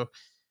successful. So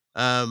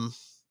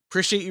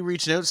appreciate you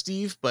reaching out,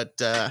 Steve, but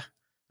I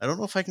don't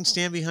know if I can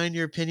stand behind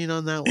your opinion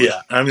on that one.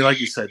 Yeah, I mean,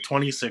 like you said,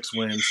 26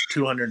 wins,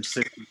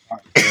 260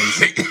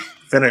 wins,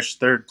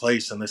 finished third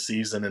place in the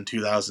season in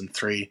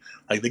 2003.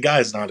 Like, the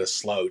guy's not a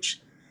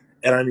slouch.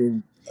 And I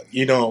mean,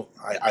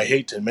 I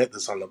hate to admit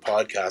this on the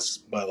podcast,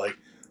 but like,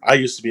 I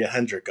used to be a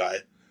Hendrick guy.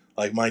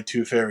 Like, my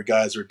two favorite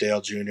guys were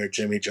Dale Jr.,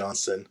 Jimmy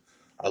Johnson.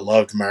 I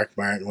loved Mark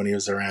Martin when he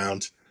was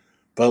around.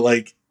 But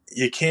like,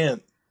 you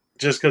can't,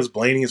 just because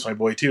Blaney is my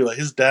boy too, like,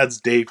 his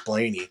dad's Dave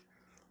Blaney.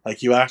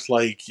 Like, you act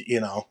like,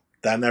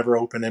 that never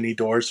opened any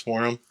doors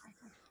for him.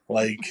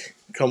 Like,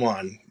 come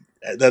on.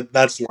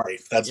 That's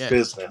life. That's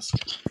business.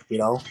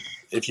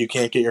 If you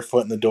can't get your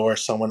foot in the door,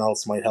 someone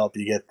else might help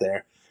you get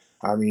there.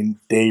 I mean,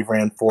 Dave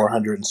ran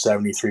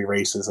 473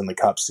 races in the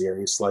Cup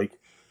Series. Like,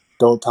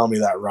 don't tell me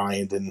that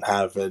Ryan didn't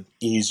have an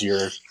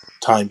easier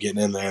time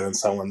getting in there than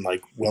someone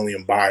like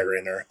William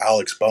Byron or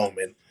Alex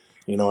Bowman.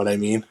 You know what I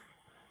mean?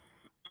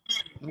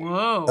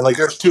 Whoa. And like,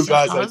 there's two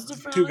guys Alex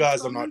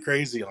I'm not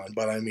crazy on,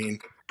 but I mean,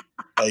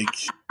 like,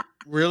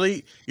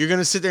 really, you're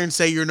gonna sit there and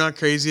say you're not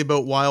crazy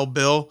about Wild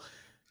Bill?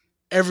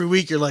 Every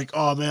week you're like,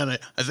 oh man,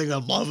 I think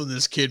I'm loving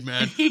this kid,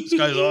 man. This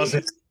guy's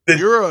awesome.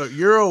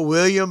 You're a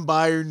William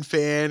Byron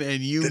fan,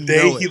 and the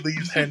day he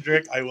leaves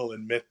Hendrick, I will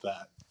admit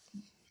that.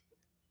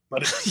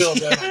 But it's still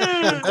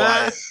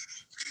quiet.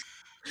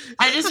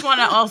 I just want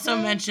to also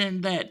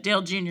mention that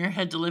Dale Jr.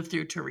 had to live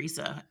through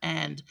Teresa,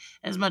 and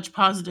as much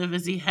positive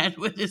as he had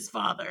with his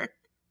father.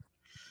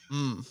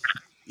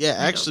 Yeah,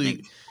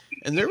 actually,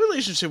 and their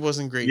relationship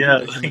wasn't great.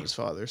 Yeah, him and his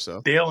father.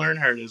 So Dale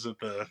Earnhardt isn't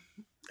the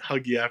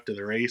hug you after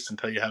the race and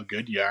tell you how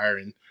good you are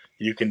and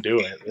you can do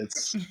it.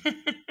 It's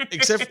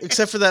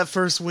except for that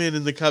first win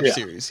in the Cup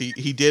Series,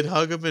 he did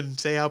hug him and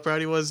say how proud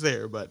he was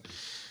there. But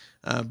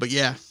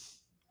yeah.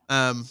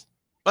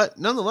 But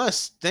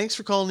nonetheless, thanks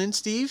for calling in,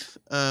 Steve.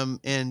 For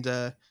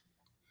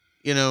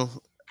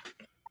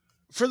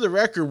the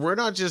record, we're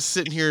not just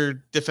sitting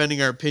here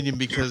defending our opinion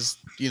because,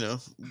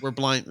 we're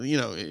blind.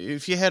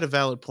 If you had a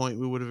valid point,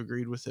 we would have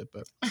agreed with it.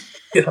 But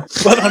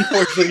but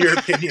unfortunately, your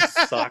opinion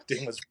sucked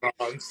and was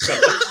wrong. So.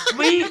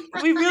 We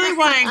really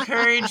want to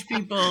encourage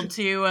people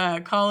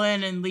to call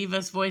in and leave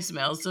us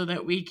voicemails so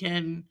that we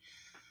can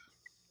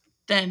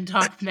then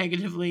talk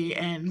negatively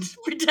and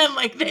pretend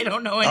like they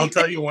don't know anything. I'll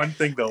tell you one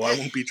thing, though. I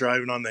won't be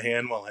driving on the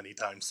handwheel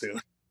anytime soon.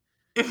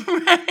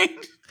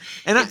 Right.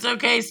 And it's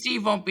okay.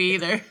 Steve won't be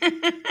either.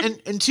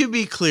 and to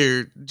be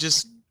clear,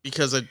 just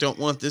because I don't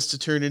want this to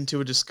turn into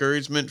a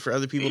discouragement for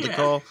other people to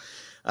call,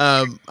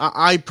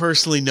 I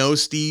personally know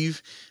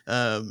Steve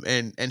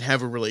and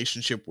have a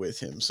relationship with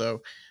him.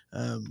 So,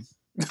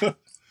 well,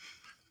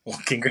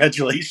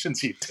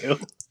 congratulations, you two.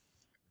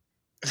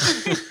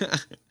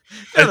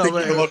 I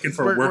think you're looking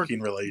for a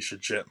working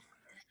relationship.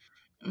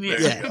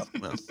 Yeah.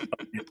 Well,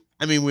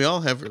 I mean, we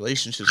all have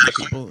relationships with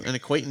people. An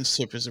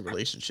acquaintanceship is a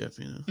relationship,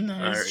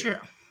 That is true.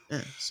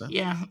 Yeah,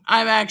 yeah,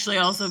 I'm actually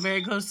also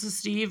very close to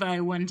Steve.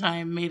 I one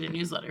time made a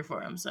newsletter for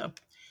him, so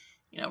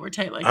we're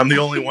tight like I'm the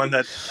only one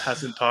that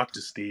hasn't talked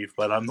to Steve,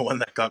 but I'm the one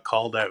that got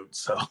called out.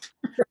 So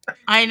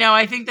I know.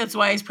 I think that's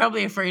why he's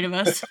probably afraid of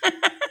us.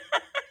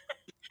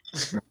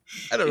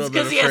 I don't know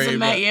because he hasn't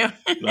met you.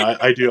 No,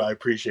 I do. I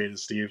appreciate it,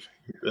 Steve.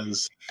 That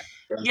was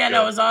good.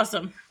 No, it was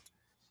awesome.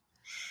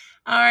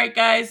 All right,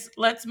 guys,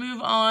 let's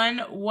move on.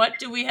 What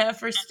do we have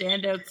for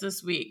standouts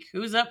this week?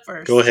 Who's up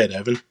first? Go ahead,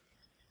 Evan.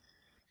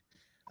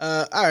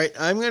 All right,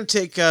 I'm going to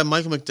take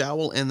Michael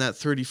McDowell and that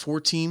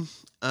 34 team.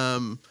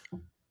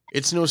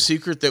 It's no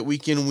secret that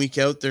week in and week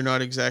out, they're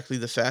not exactly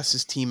the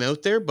fastest team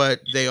out there, but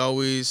they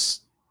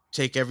always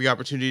take every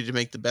opportunity to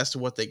make the best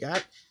of what they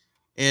got.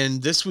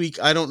 And this week,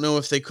 I don't know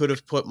if they could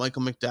have put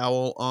Michael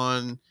McDowell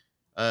on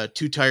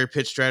two-tire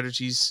pit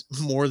strategies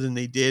more than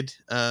they did.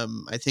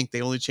 I think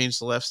they only changed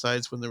the left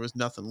sides when there was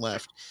nothing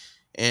left.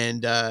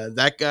 And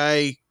that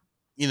guy,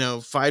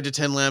 5 to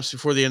 10 laps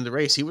before the end of the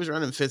race, he was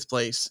running 5th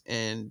place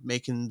and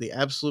making the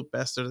absolute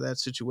best out of that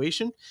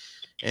situation.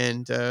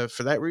 And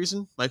for that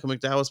reason, Michael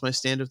McDowell is my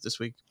standout this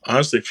week. I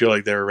honestly feel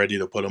like they were ready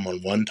to put him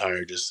on one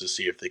tire just to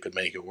see if they could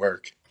make it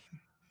work.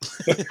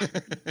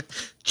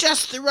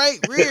 Just the right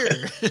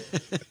rear.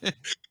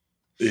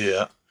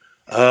 Yeah.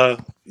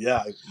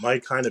 Yeah, my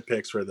kind of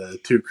picks were the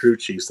two crew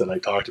chiefs that I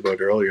talked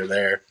about earlier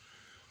there.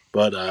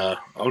 But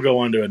I'll go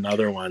on to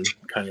another one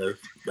kind of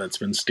that's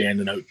been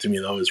standing out to me,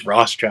 though, is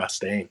Ross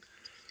Chastain.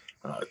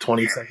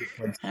 22nd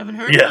place. Haven't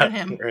heard Yeah, about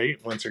him.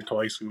 right. Once or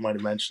twice we might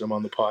have mentioned him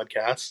on the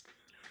podcast.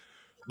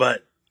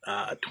 But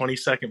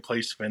 22nd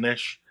place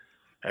finish.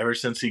 Ever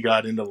since he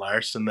got into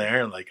Larson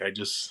there, like I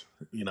just,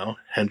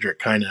 Hendrick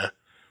kind of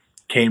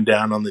came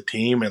down on the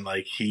team, and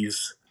like he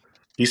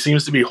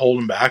seems to be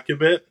holding back a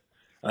bit.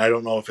 I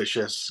don't know if it's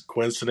just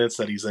coincidence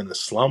that he's in a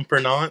slump or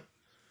not,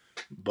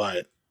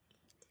 but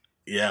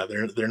yeah,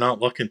 they're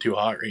not looking too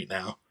hot right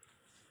now.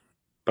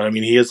 But I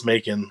mean, he is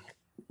making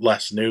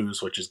less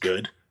news, which is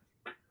good.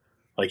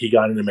 Like he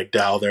got into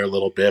McDowell there a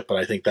little bit, but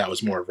I think that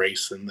was more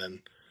racing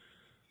than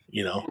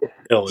ill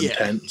Yeah.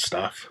 intent and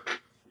stuff.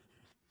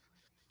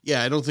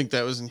 Yeah, I don't think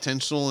that was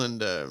intentional,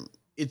 and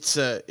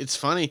it's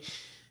funny.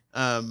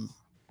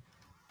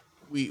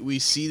 We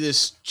see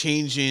this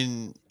change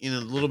in a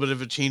little bit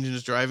of a change in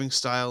his driving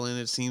style, and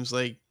it seems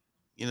like,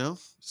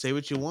 say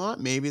what you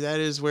want, maybe that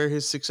is where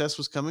his success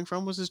was coming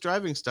from, was his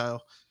driving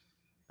style.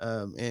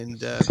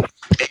 And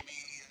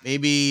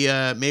maybe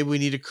we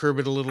need to curb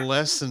it a little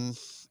less,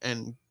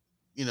 and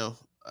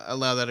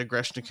allow that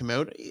aggression to come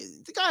out.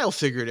 The guy will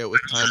figure it out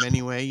with time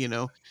anyway.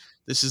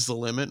 This is the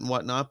limit and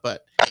whatnot.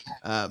 But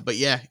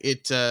yeah,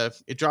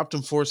 it dropped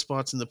him 4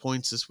 spots in the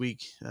points this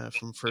week,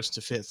 from first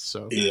to fifth.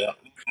 So Yeah,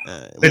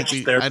 it won't it's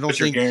be. there. I don't It's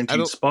your think. I guaranteed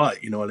don't.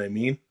 spot. You know what I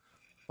mean?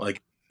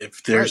 Like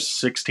if there's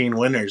Right. 16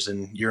 winners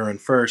and you're in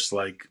first,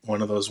 like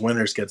one of those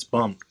winners gets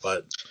bumped.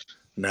 But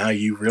now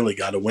you really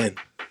got to win.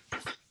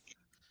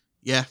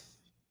 Yeah.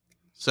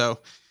 So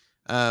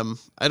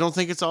I don't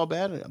think it's all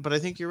bad, but I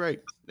think you're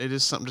right. It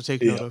is something to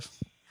take note of.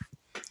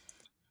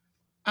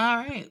 All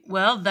right.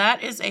 Well,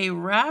 that is a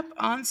wrap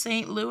on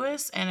St.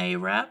 Louis and a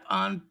wrap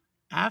on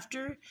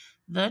After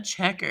the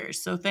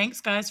Checkers. So thanks,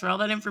 guys, for all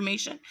that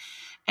information.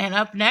 And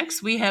up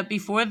next, we have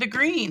Before the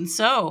Green.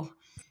 So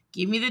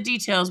give me the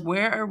details.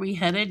 Where are we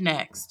headed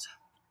next?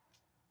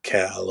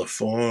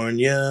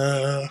 California.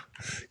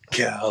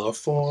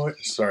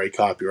 Sorry,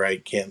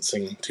 copyright. Can't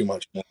sing too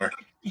much more.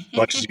 As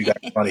much as you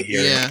guys want to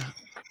hear Yeah.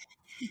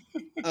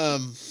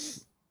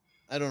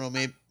 I don't know.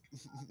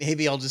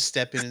 Maybe I'll just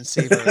step in and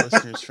save our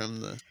listeners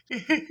from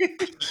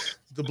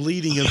the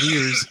bleeding of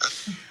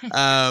ears.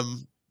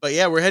 But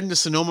yeah, we're heading to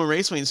Sonoma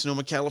Raceway in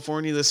Sonoma,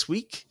 California this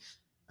week.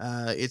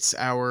 I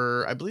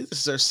believe this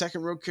is our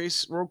second road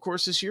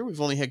course this year. We've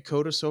only had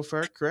COTA so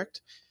far,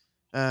 correct?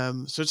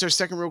 So it's our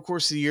second road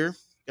course of the year.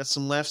 Got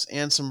some lefts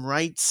and some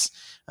rights.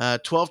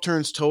 12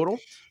 turns total.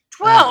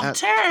 12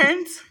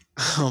 turns?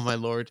 Oh my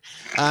Lord.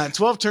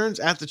 12 turns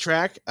at the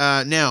track.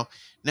 Now,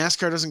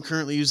 NASCAR doesn't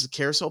currently use the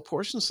carousel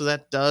portion, so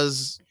that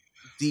does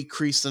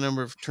decrease the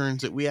number of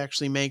turns that we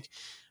actually make.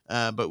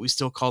 But we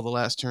still call the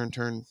last turn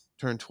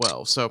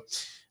 12. So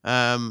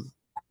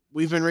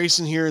we've been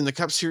racing here in the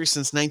Cup Series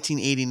since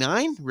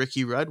 1989.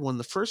 Ricky Rudd won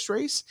the first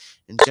race,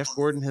 and Jeff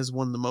Gordon has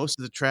won the most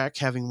of the track,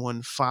 having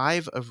won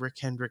 5 of Rick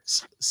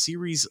Hendrick's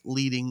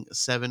series-leading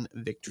 7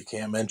 victories. You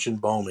can't mention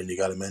Bowman. You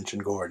got to mention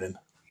Gordon.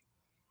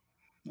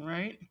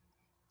 Right.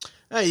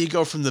 You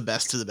go from the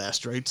best to the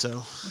best, right?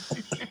 So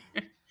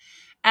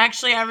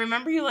actually, I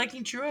remember you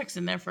liking Truex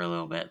in there for a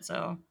little bit.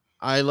 So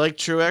I liked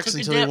Truex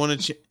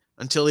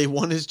until he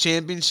won his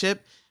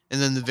championship,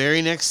 and then the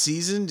very next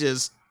season,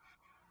 just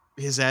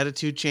his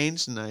attitude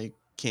changed, and I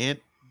can't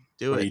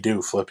do What it. do you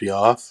do? Flip you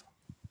off?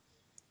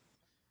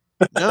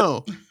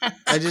 No,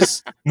 I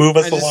just move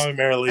us along,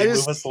 Marilee.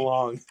 Move us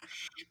along.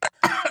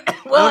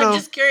 Well, I'm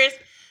just curious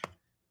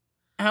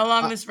how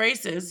long this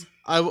race is.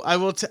 I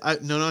will.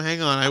 No,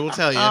 hang on. I will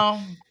tell you.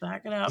 Oh,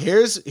 back it up.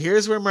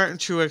 Here's where Martin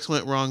Truex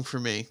went wrong for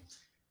me.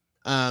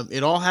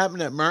 It all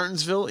happened at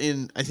Martinsville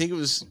in, I think it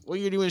was, what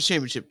year did he win his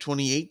championship?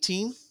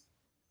 2018,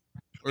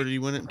 or did he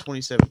win it in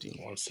 2017?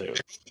 I want to say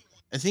it.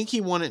 I think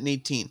he won it in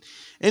 18.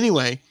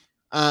 Anyway,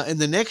 and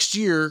the next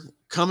year,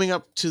 coming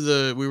up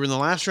to we were in the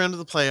last round of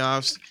the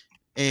playoffs,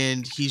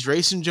 and he's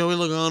racing Joey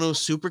Logano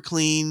super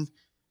clean,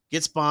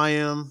 gets by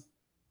him,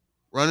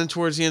 running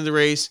towards the end of the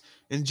race,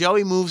 and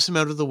Joey moves him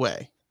out of the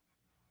way.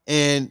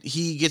 And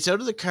he gets out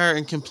of the car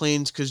and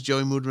complains because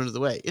Joey moved him out of the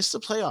way. It's the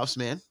playoffs,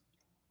 man.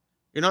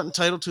 You're not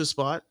entitled to a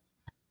spot.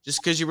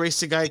 Just because you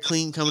raced a guy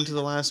clean coming to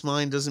the last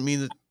line doesn't mean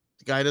that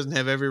the guy doesn't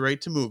have every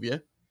right to move you.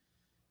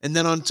 And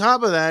then on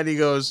top of that, he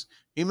goes,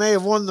 he may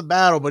have won the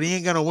battle, but he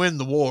ain't going to win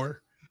the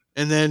war.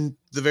 And then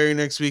the very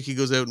next week, he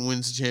goes out and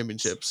wins the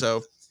championship.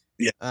 So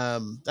yeah,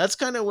 that's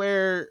kind of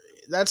where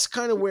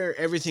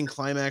everything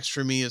climaxed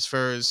for me, as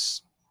far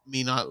as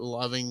me not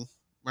loving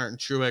Martin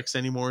Truex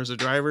anymore as a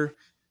driver.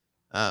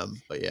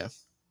 But yeah.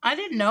 I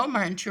didn't know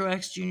Martin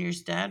Truex Jr.'s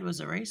dad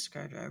was a race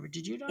car driver.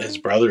 Did you know? His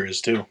brother is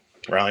too,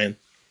 Ryan.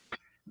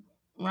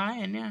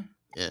 Ryan, yeah.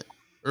 Yeah.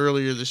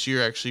 Earlier this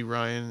year, actually,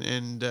 Ryan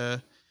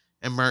and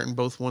Martin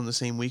both won the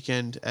same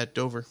weekend at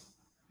Dover.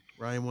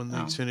 Ryan won the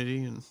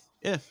Xfinity, and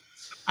yeah.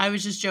 I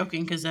was just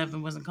joking because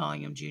Evan wasn't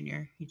calling him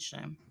Junior each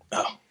time.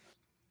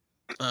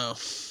 Oh,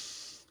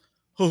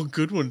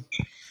 good one.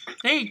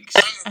 Thanks.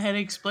 I had to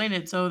explain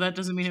it, so that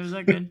doesn't mean it was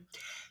that good.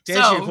 To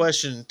answer your So,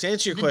 question,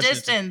 the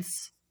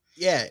distance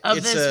of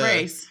it's this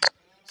race.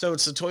 So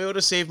it's the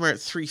Toyota Save Mart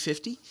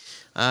 350,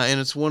 and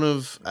it's one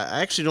of.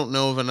 I actually don't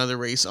know of another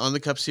race on the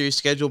Cup Series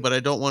schedule, but I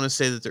don't want to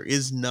say that there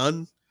is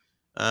none.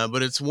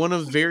 But it's one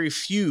of very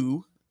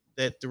few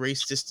that the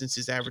race distance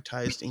is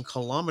advertised in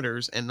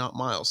kilometers and not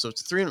miles. So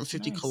it's a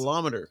 350 Nice.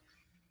 kilometer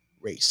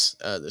race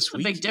this It's a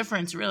week. big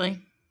difference,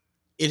 really.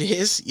 It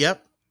is,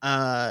 yep.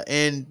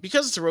 And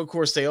because it's a road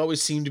course, they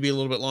always seem to be a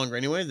little bit longer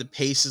anyway. The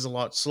pace is a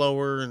lot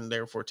slower and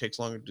therefore it takes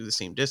longer to do the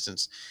same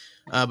distance.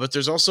 But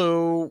there's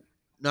also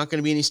not going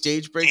to be any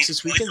stage breaks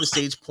this weekend. The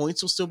stage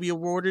points will still be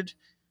awarded,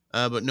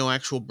 but no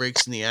actual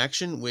breaks in the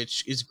action,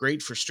 which is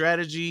great for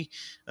strategy,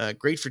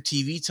 great for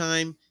TV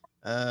time.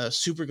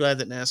 Super glad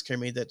that NASCAR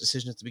made that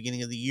decision at the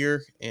beginning of the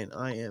year, and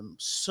I am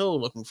so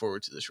looking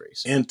forward to this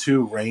race. And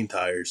 2 rain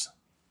tires.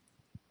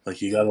 Like,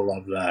 you gotta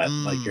love that.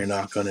 Like, you're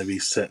not going to be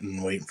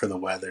sitting waiting for the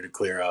weather to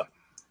clear up.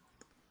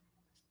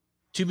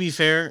 To be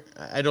fair,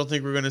 I don't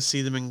think we're going to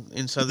see them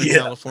in Southern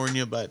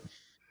California, but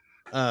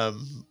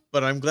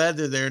I'm glad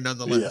they're there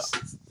nonetheless.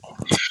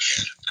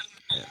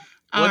 Yeah.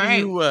 All right.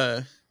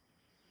 You?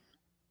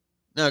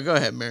 No, go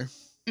ahead, Mare.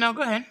 No,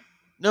 go ahead.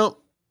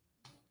 Nope.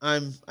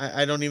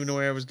 I don't even know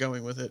where I was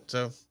going with it.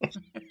 So.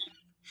 Did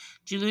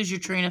you lose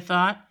your train of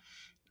thought?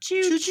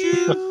 Choo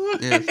choo.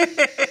 Yeah.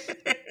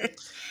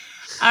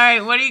 All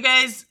right,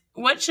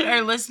 what should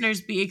our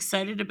listeners be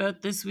excited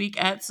about this week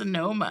at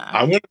Sonoma?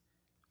 I'm gonna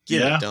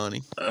give it,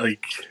 Donnie.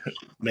 Like,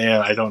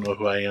 man, I don't know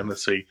who I am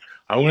this week.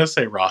 I'm gonna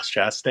say Ross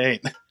Chastain.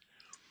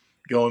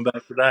 Going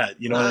back to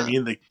that, you know what I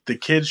mean? The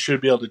kid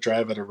should be able to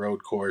drive at a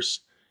road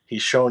course.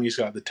 He's shown he's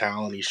got the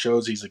talent. He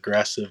shows he's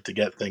aggressive to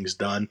get things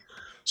done.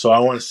 So I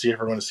want to see if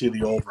we're going to see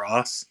the old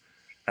Ross.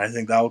 I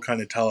think that will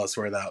kind of tell us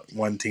where that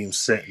one team's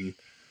sitting.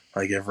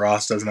 Like, if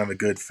Ross doesn't have a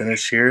good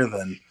finish here,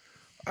 then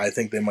I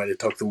think they might have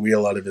took the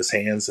wheel out of his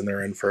hands and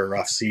they're in for a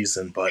rough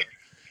season. But,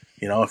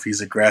 you know, if he's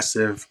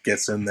aggressive,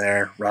 gets in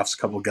there, roughs a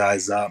couple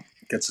guys up,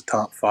 gets a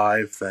top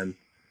 5, then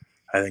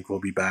I think we'll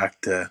be back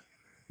to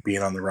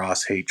being on the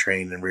Ross hate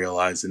train and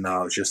realizing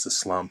now it's just a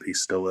slump.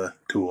 He's still a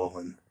tool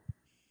and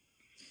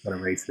going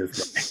to race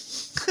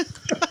his way.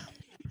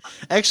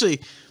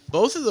 Actually,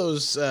 both of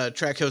those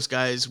Trackhouse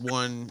guys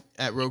won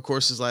at road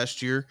courses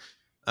last year.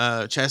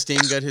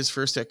 Chastain got his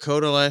first at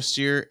Coda last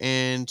year,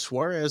 and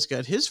Suarez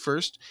got his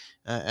first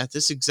at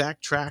this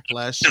exact track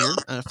last year.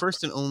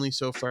 First and only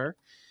so far.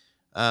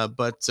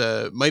 But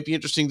might be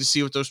interesting to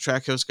see what those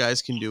Trackhouse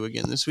guys can do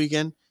again this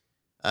weekend.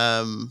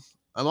 I'm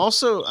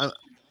also...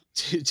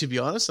 To be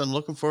honest, I'm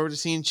looking forward to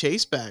seeing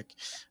Chase back.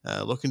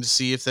 Looking to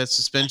see if that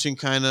suspension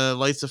kind of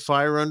lights a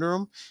fire under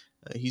him.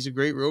 He's a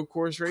great road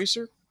course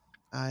racer.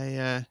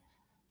 I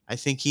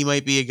think he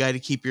might be a guy to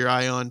keep your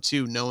eye on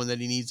too, knowing that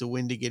he needs a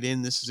win to get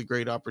in. This is a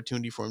great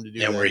opportunity for him to do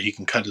that. And where he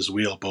can cut his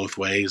wheel both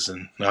ways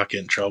and not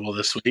get in trouble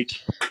this week.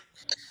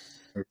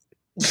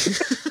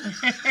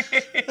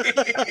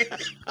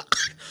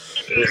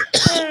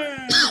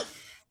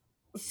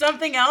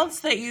 Something else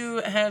that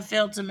you have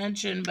failed to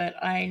mention,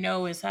 but I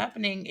know is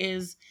happening,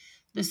 is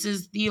this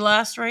is the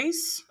last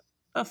race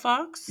of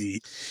Fox.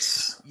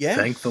 Yeah.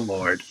 Thank the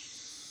Lord.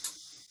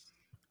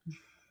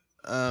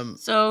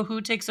 So who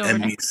takes over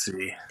next?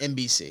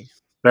 NBC.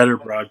 Better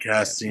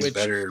broadcasting,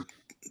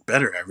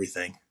 better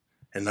everything.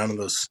 And none of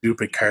those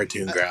stupid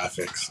cartoon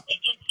graphics.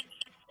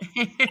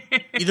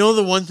 You know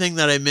the one thing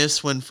that I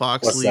miss when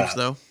Fox leaves,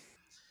 though?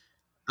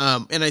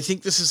 And I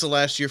think this is the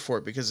last year for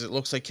it because it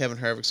looks like Kevin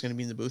Harvick's going to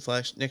be in the booth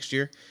next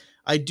year.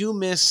 I do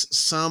miss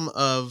some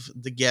of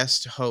the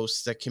guest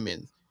hosts that come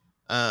in.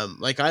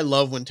 Like, I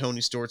love when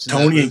Tony Stewart's in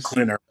Tony and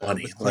Clint are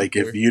funny. Like,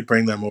 if you'd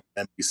bring them over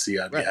to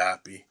NBC, I'd be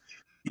happy.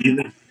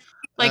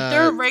 Like,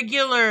 they're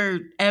regular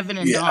Evan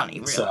and Donnie,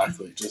 really.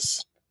 Exactly.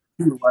 Just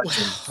two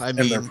legends. I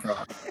mean,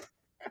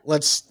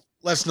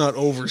 let's not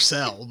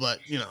oversell, but,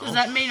 you know. Does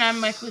that mean I'm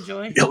Michael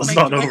Joy? Yeah, let's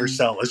not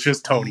oversell. It's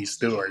just Tony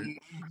Stewart.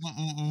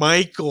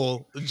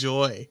 Michael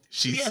Joy,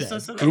 she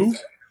said. Who?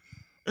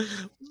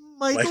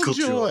 Michael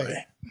Joy.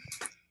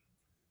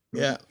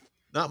 Yeah,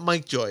 not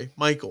Mike Joy.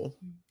 Michael.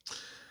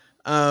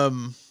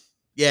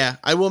 Yeah,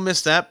 I will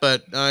miss that,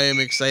 but I am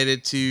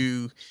excited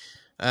to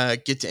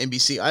get to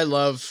NBC. I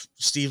love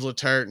Steve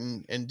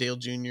Letarte and Dale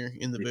Jr.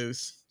 in the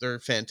booth. They're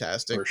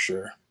fantastic. For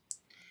sure.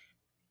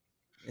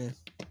 Yeah.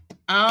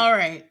 All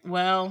right.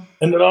 Well,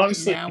 and it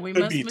honestly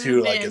could be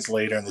too, like, it's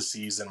later in the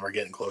season, we're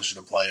getting closer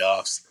to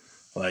playoffs.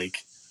 Like,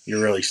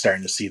 you're really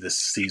starting to see this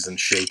season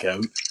shake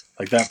out.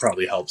 Like, that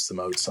probably helps them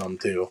out some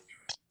too.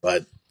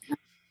 But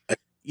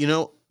you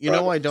know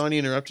why Donnie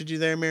interrupted you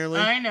there, Mary Lee?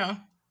 I know.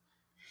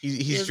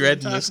 He's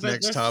dreading this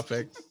next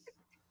topic.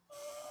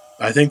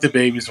 I think the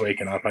baby's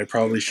waking up. I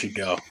probably should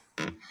go.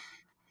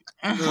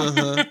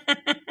 Uh-huh.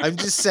 I'm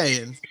just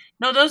saying.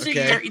 No, those are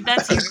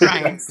that's you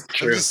crying.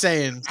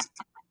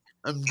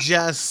 I'm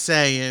just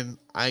saying.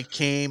 I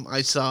came,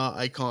 I saw,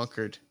 I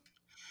conquered.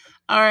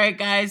 All right,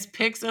 guys.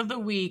 Picks of the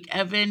week.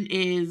 Evan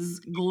is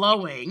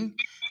glowing.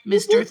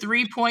 Mr.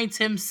 3 points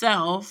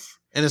himself.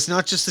 And it's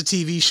not just the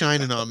TV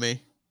shining on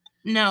me.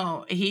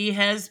 No, he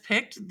has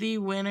picked the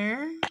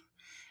winner.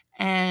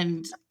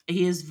 and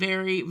he is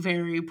very,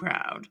 very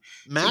proud.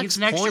 So he gets Max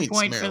an extra points,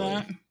 point for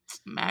Marilyn. that.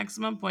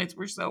 Maximum points.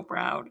 We're so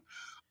proud.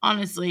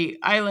 Honestly,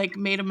 I like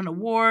made him an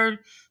award,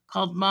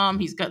 called Mom.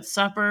 He's got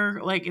supper.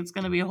 Like, it's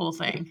going to be a whole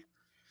thing.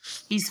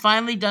 He's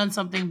finally done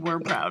something we're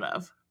proud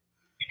of.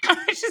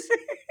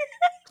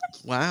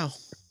 Wow.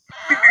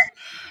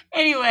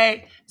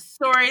 Anyway,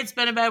 sorry it's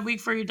been a bad week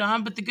for you,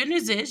 Don, but the good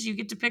news is you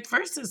get to pick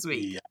first this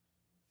week. Yeah.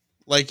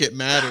 Like it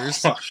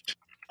matters.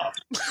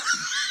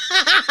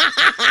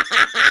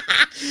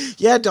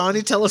 Yeah,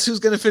 Donnie, tell us who's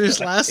going to finish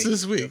last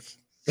this week.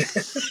 1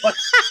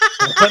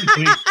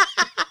 week.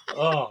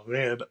 Oh,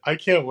 man. I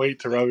can't wait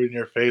to rub in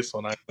your face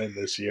when I win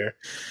this year.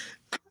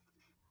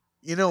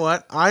 You know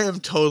what? I am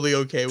totally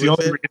okay It's the with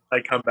only it. reason I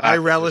come back. I at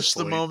this relish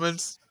the point.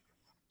 moments.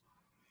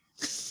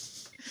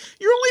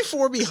 You're only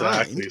 4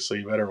 behind. Exactly, so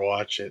you better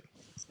watch it.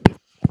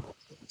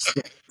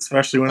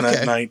 Especially when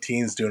that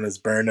 19's doing his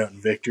burnout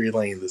in Victory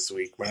Lane this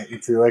week. Martin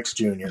Truex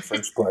Jr.,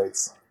 first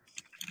place.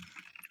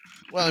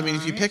 Well, I mean,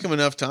 if you pick him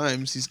enough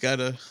times, he's got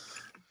to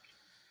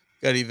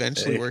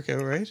eventually work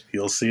out, right?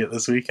 You'll see it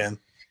this weekend.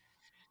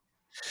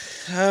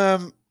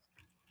 What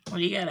do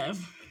you got,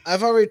 Ev?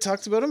 I've already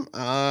talked about him.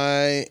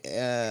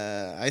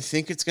 I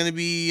think it's going to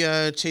be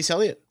Chase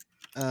Elliott.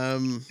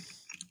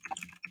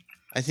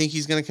 I think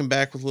he's going to come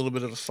back with a little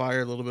bit of a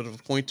fire, a little bit of a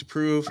point to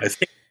prove. I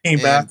think he came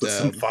back with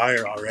some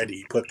fire already.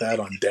 He put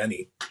that on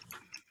Denny.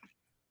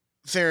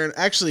 Fair.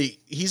 Actually,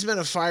 he's been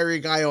a fiery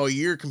guy all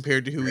year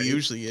compared to who he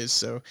usually is.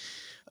 So,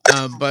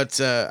 but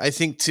I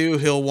think too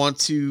he'll want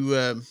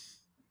to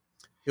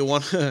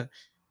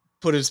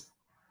put a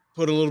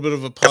little bit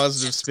of a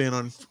positive spin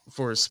on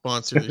for his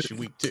sponsor this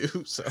week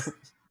too. So.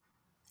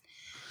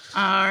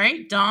 All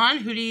right, Don,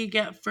 who do you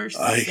get first?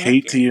 I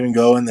hate to even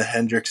go in the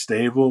Hendrick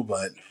stable,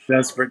 but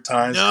desperate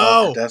times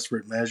call for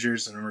desperate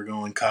measures, and we're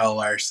going Kyle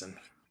Larson.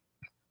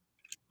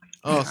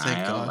 Oh,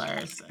 thank God.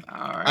 Larson.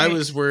 All right. I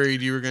was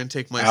worried you were going to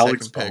take my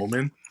Alex second pick.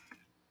 Bowman?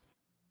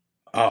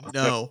 Oh,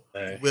 no.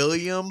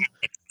 William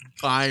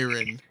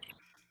Byron.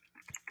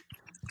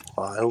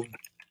 Wild.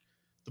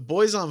 The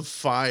boy's on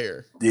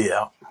fire.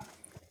 Yeah.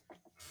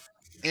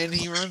 And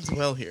he runs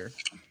well here.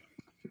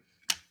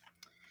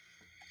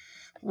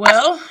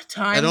 Well,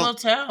 time will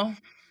tell.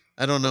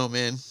 I don't know,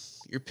 man.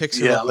 Your picks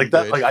are like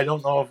that. good. Like I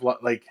don't know if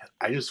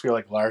I just feel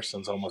like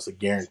Larson's almost a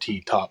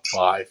guaranteed top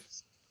 5.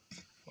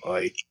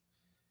 Like,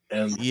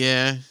 and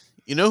yeah,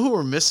 you know who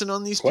we're missing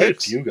on these quite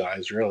picks? a few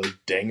guys, really.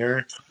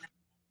 Dinger,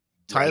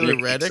 Tyler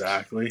Reddick,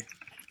 exactly.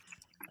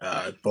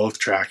 Both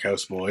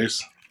Trackhouse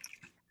boys.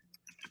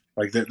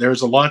 Like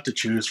there's a lot to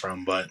choose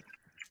from, but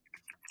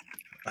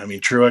I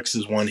mean Truex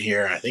is one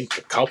here. I think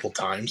a couple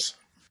times.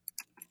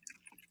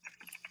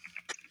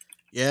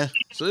 Yeah,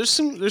 so there's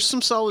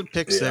some solid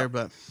picks there,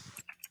 but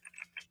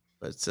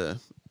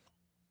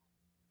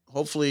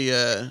hopefully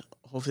I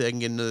can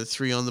get another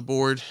 3 on the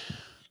board.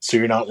 So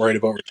you're not worried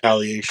about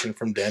retaliation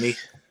from Denny?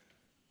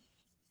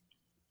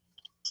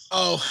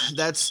 Oh,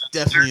 that's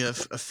definitely a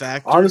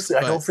factor. Honestly,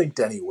 I don't think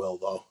Denny will,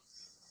 though.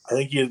 I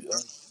think you'd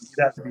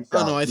have to be done.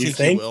 Oh, no, I think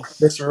he will.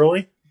 This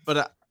early?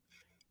 But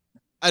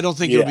I don't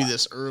think it'll be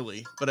this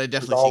early, but I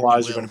definitely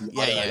think he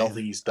will. I don't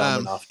think he's done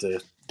enough to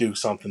do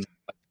something.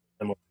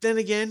 Then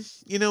again,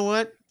 you know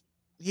what?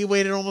 He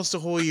waited almost a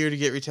whole year to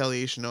get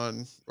retaliation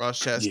on Ross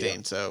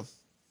Chastain, so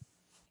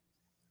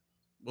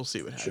we'll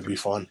see what happens. Should be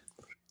fun.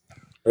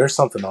 There's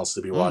something else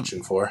to be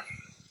watching for.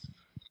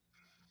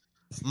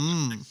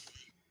 For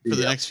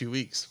the next few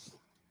weeks.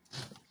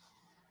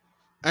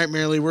 All right,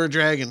 Marilee, we're a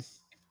dragon.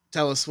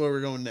 Tell us where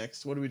we're going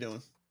next. What are we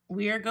doing?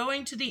 We are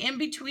going to the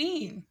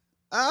in-between.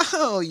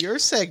 Oh, your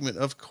segment,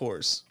 of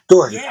course.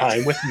 Story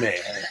time with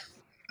Mare.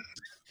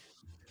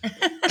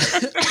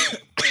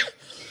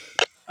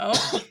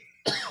 Oh.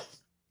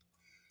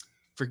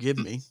 Forgive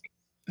me.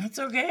 That's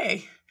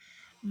okay.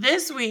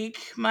 This week,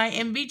 my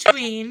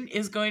in-between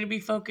is going to be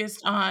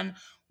focused on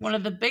one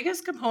of the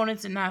biggest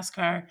components in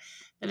NASCAR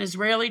that is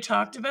rarely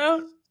talked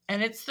about,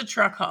 and it's the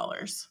truck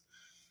haulers.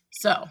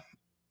 So,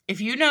 if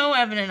you know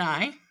Evan and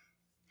I,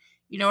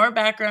 you know our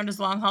background is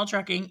long-haul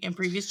trucking in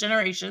previous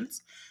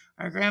generations.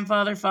 Our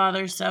grandfather,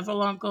 father,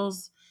 several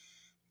uncles,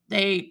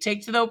 they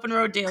take to the open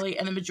road daily,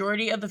 and the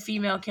majority of the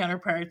female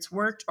counterparts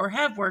worked or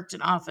have worked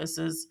in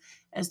offices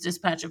as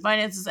dispatch and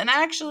finances. And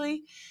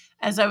actually,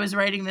 as I was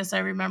writing this, I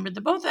remembered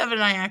that both Evan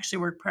and I actually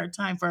work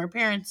part-time for our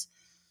parents'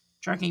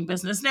 trucking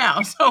business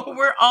now. So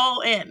we're all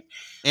in.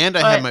 And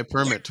I had my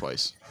permit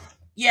twice.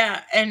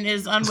 Yeah, and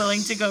is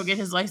unwilling to go get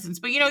his license.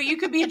 But, you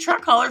could be a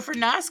truck hauler for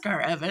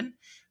NASCAR, Evan.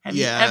 Have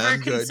you ever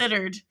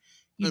considered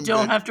you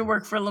don't have to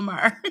work for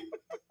Lamar?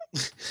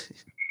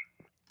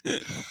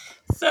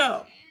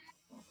 So,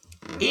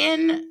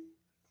 in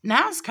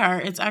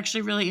NASCAR, it's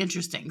actually really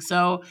interesting.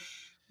 So,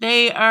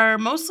 they are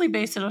mostly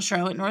based out of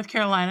Charlotte, North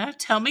Carolina.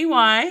 Tell me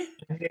why.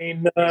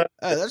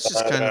 That's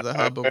just kind of the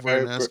hub of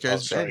where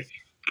NASCAR's been.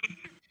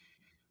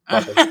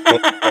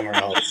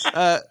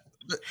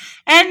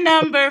 And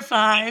number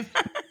 5.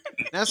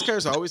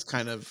 NASCAR's always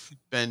kind of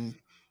been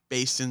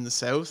based in the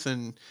South,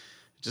 and it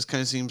just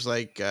kind of seems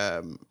like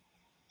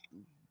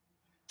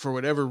for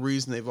whatever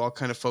reason, they've all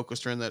kind of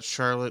focused around that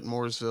Charlotte,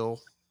 Mooresville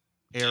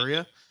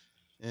area.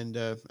 And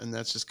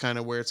that's just kind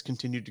of where it's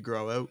continued to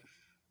grow out.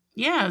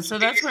 Yeah, so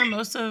that's where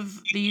most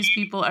of these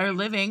people are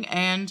living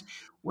and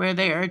where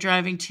they are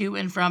driving to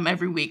and from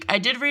every week. I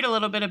did read a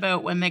little bit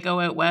about when they go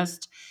out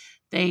west,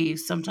 they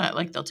sometimes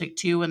like they'll take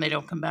 2 and they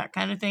don't come back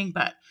kind of thing,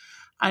 but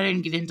I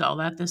didn't get into all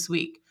that this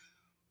week.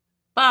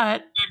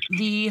 But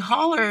the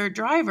hauler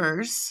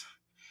drivers,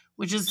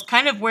 which is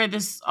kind of where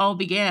this all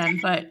began,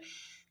 but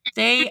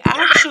they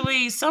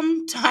actually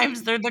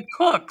sometimes they're the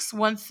cooks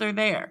once they're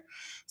there.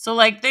 So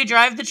like they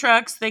drive the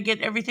trucks, they get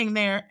everything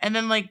there, and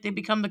then like they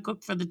become the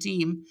cook for the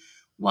team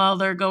while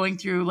they're going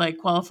through like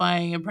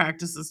qualifying and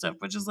practice and stuff,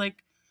 which is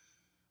like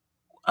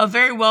a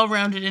very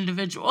well-rounded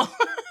individual.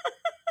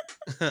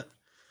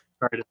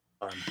 Right.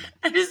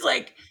 And it's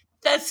like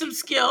that's some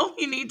skill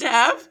you need to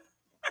have.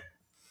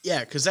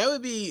 Yeah, because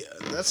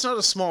that's not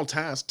a small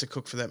task to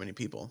cook for that many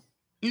people.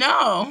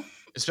 No.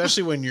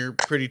 Especially when you're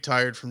pretty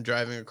tired from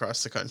driving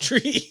across the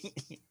country.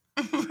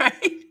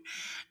 Right.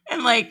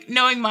 And like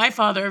knowing my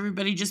father,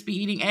 everybody just be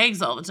eating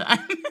eggs all the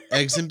time.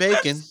 Eggs and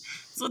bacon.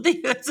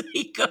 That's what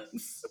he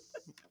cooks.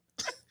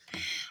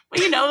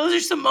 Well, those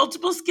are some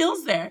multiple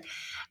skills there.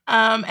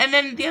 And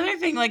then the other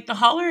thing, like the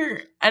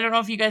hauler, I don't know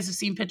if you guys have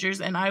seen pictures,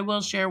 and I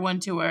will share one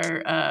to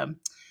our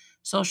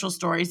social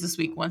stories this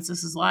week once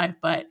this is live,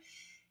 but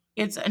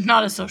it's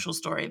not a social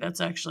story.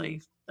 That's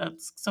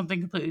something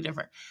completely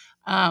different.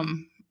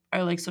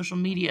 Our like social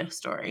media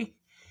story.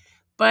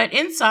 But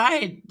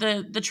inside,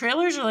 the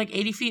trailers are like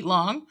 80 feet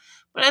long,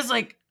 but it has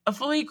like a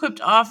fully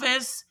equipped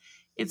office.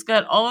 It's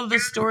got all of the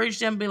storage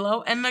down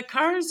below, and the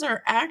cars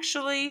are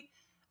actually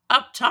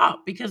up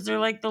top because they're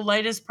like the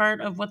lightest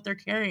part of what they're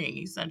carrying,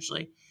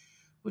 essentially,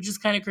 which is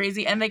kind of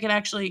crazy. And they can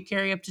actually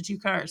carry up to 2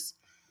 cars.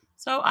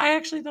 So I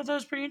actually thought that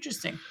was pretty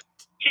interesting.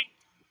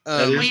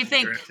 What do you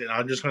think?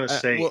 I'm just going to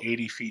say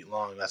 80 feet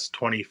long. That's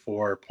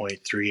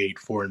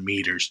 24.384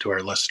 meters to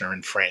our listener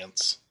in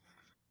France.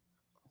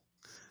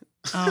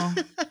 Oh,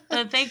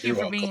 thank you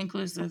for being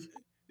inclusive.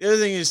 The other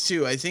thing is,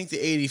 too, I think the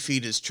 80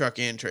 feet is truck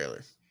and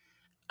trailer.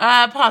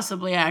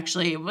 Possibly,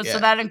 actually. Yeah. So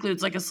that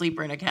includes like a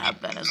sleeper and a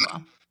cab then as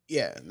well.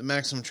 Yeah, the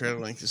maximum trailer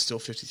length is still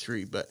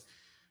 53, but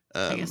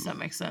I guess that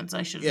makes sense.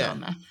 I should have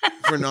known that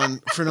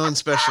for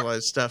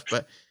non-specialized stuff.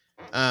 But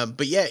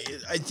yeah,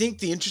 I think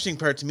the interesting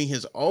part to me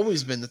has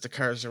always been that the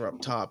cars are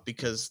up top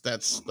because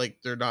that's like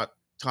they're not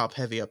top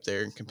heavy up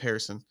there in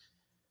comparison.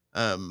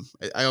 I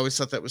always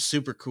thought that was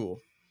super cool.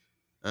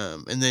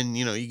 And then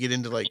you get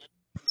into like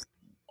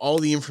all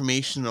the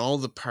information, all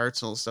the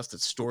parts, and all the stuff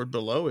that's stored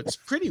below. It's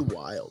pretty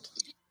wild.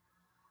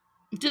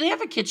 Do they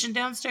have a kitchen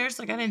downstairs?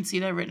 Like I didn't see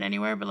that written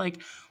anywhere, but like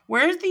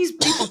where are these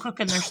people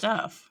cooking their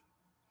stuff?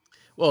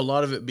 Well, a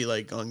lot of it be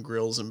like on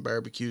grills and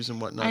barbecues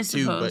and whatnot I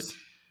too. suppose.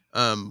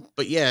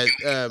 But yeah,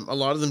 a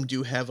lot of them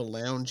do have a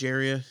lounge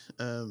area.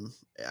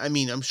 I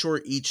mean, I'm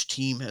sure each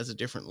team has a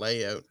different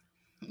layout.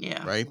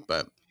 Yeah. Right,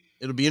 but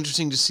it'll be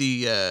interesting to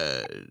see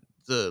the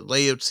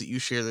layouts that you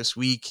share this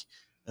week.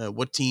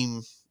 What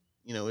team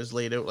is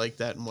laid out like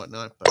that and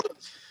whatnot.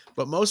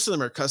 But most of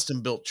them are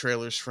custom built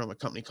trailers from a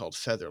company called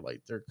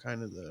Featherlight. They're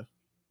kind of the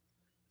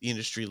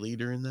industry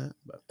leader in that.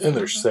 And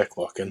they're sick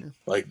looking. Yeah.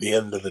 Like the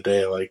end of the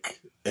day,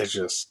 like it's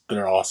just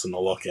they're awesome to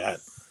look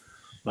at.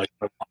 Like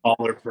the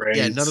hauler parades.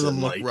 Yeah, none of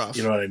them look like, rough.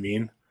 You know what I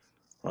mean?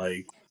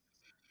 Like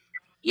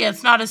yeah,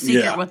 it's not a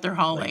secret what they're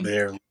hauling. Like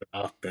they're lit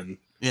up and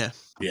yeah,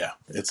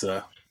 it's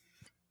a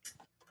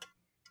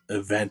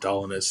event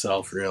all in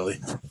itself, really.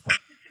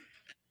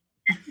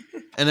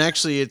 And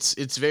actually,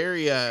 it's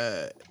very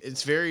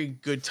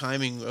good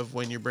timing of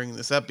when you're bringing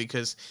this up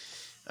because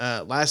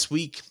last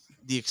week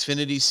the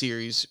Xfinity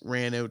Series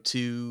ran out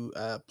to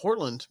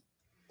Portland,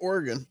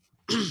 Oregon,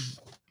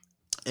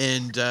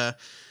 and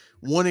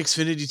one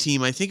Xfinity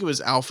team, I think it was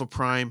Alpha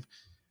Prime,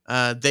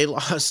 they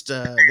lost.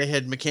 They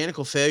had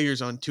mechanical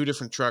failures on 2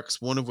 different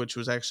trucks, one of which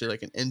was actually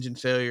like an engine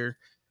failure.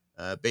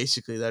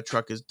 Basically, that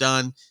truck is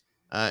done,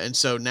 and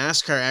so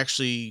NASCAR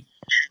actually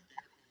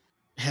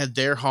had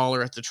their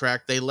hauler at the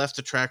track. They left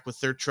the track with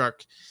their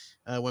truck,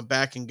 went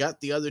back and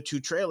got the other 2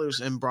 trailers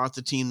and brought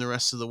the team the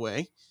rest of the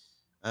way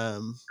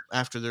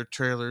after their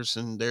trailers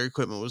and their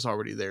equipment was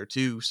already there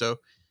too. So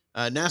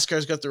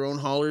NASCAR's got their own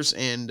haulers,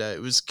 and it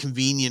was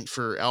convenient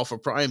for Alpha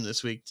Prime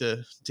this week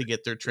to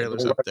get their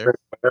trailers up there.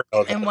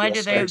 And why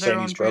do they have their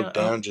own trailer? Broke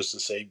down just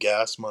to save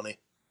gas money.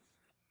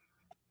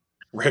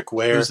 Rick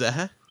Ware. Who's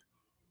that?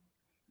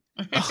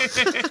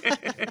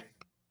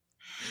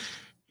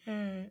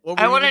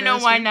 I want to know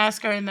why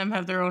NASCAR and them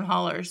have their own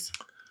haulers.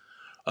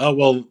 Oh,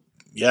 well,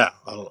 yeah,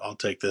 I'll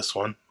take this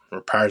one.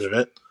 We're part of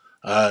it.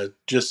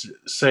 Just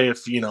say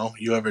if,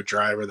 you have a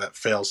driver that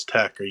fails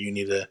tech or you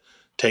need to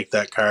take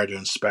that car to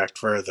inspect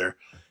further,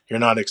 you're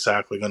not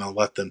exactly going to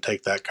let them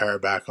take that car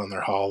back on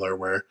their hauler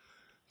where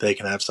they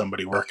can have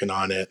somebody working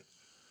on it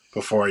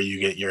before you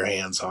get your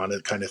hands on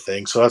it kind of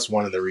thing. So that's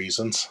one of the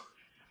reasons.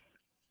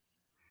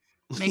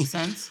 Makes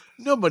sense.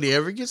 Nobody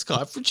ever gets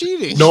caught for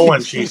cheating. No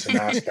one cheats in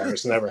NASCAR.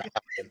 It's never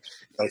happened.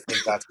 I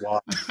think that's why.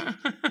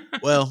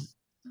 Well,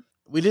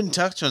 we didn't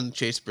touch on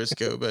Chase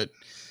Briscoe, but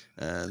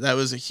That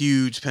was a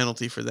huge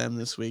penalty for them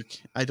this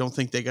week. I don't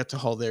think they got to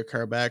haul their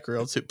car back, or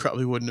else it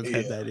probably wouldn't have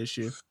had that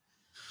issue.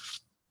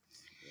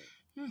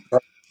 All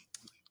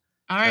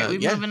right, we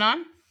moving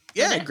on?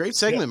 Yeah, great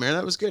segment, man.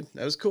 That was good.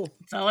 That was cool.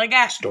 That's all I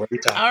got. Story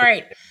time. All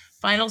right,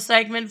 final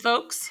segment,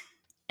 folks.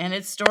 And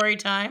it's story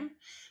time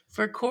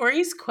for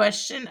Corey's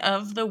question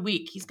of the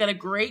week. He's got a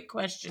great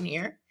question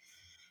here.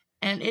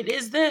 And it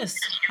is this: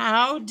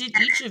 how did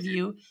each of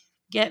you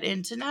get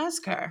into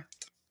NASCAR?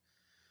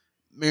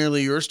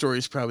 Merely, your story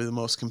is probably the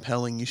most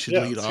compelling. You should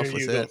lead off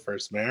with you it. Go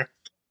first, Mayor.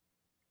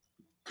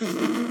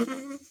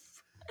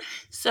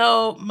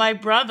 So my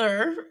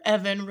brother,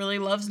 Evan, really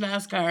loves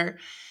NASCAR.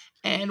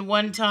 And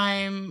one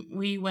time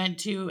we went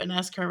to a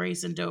NASCAR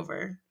race in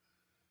Dover.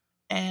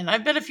 And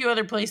I've been a few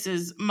other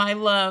places. My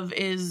love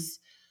is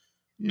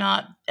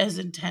not as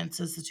intense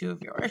as the two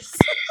of yours.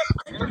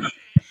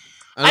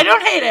 I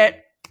don't hate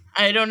it.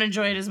 I don't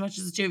enjoy it as much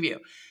as the two of you.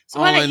 So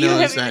all I know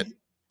is that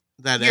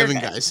Evan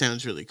guy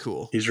sounds really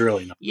cool. He's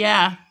really not.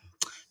 Yeah.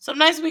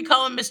 Sometimes we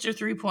call him Mr.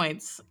 3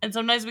 Points, and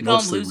sometimes we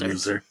call him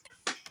loser.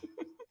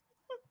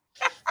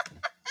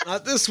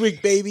 Not this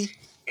week, baby.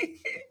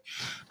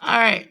 All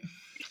right.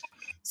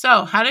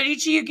 So, how did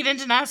each of you get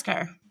into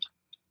NASCAR?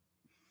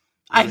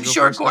 I'm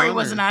sure Corey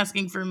wasn't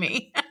asking for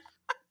me.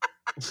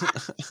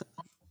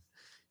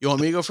 You want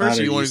me to go first,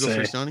 or you want to go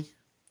first, Donnie?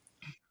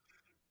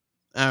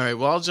 All right.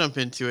 Well, I'll jump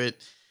into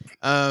it.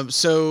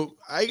 So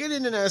I get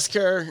into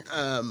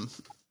NASCAR.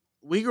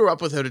 We grew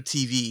up without a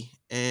TV,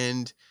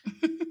 and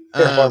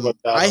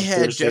I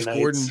had Jeff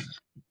Gordon.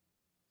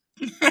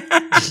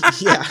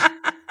 Yeah.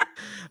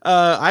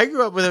 I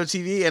grew up without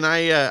TV, and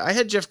I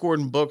had Jeff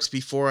Gordon books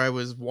before I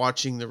was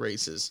watching the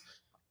races.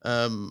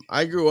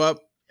 I grew up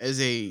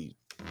as a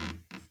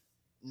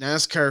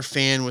NASCAR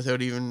fan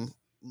without even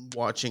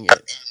watching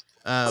it.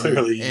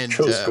 Clearly, you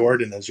chose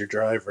Gordon as your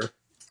driver.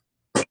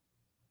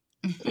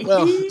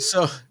 Well,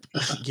 so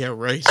yeah,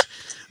 right.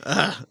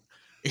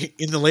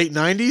 In the late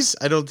 90s,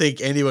 I don't think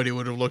anybody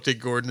would have looked at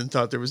Gordon and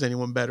thought there was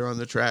anyone better on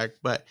the track.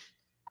 But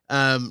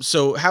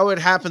so how it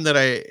happened that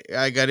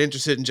I got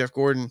interested in Jeff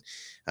Gordon,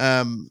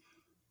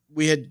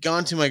 we had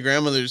gone to my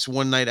grandmother's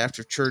one night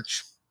after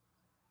church,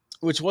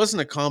 which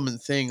wasn't a common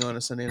thing on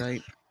a Sunday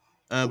night.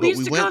 But we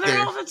used to go there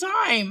all the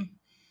time.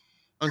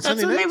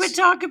 That's when they would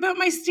talk about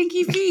my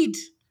stinky feet.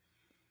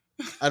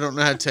 I don't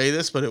know how to tell you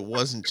this, but it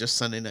wasn't just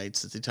Sunday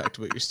nights that they talked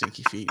about your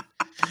stinky feet.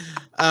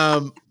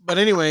 But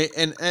anyway,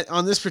 and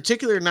on this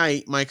particular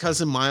night, my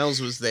cousin Miles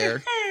was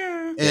there,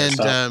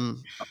 and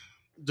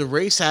the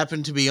race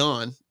happened to be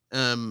on.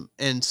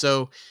 And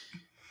so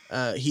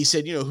he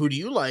said, who do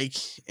you like?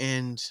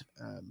 And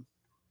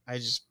I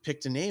just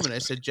picked a name, and I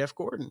said Jeff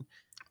Gordon.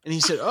 And he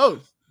said, oh,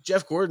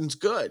 Jeff Gordon's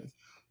good.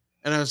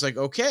 And I was like,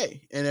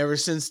 okay. And ever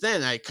since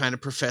then, I kind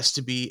of professed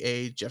to be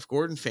a Jeff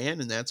Gordon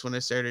fan. And that's when I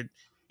started,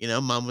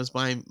 Mom was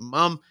buying.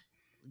 Mom,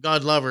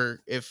 God love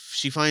her, if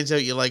she finds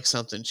out you like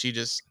something, she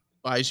just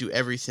buys you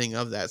everything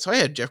of that. So I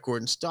had Jeff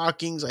Gordon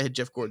stockings. I had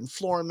Jeff Gordon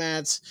floor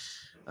mats.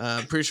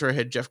 I'm pretty sure I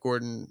had Jeff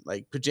Gordon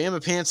like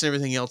pajama pants and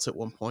everything else at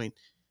one point.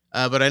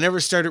 But I never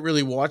started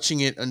really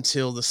watching it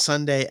until the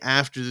Sunday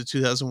after the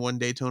 2001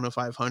 Daytona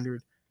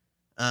 500.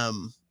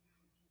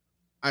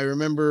 I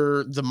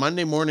remember the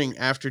Monday morning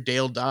after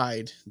Dale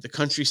died, the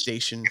country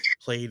station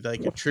played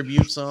like a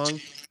tribute song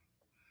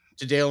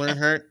to Dale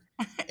Earnhardt.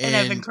 And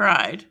Evan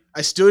cried.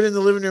 I stood in the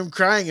living room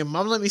crying, and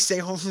Mom let me stay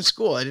home from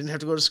school. I didn't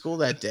have to go to school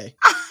that day.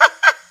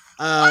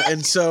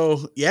 And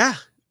so, yeah.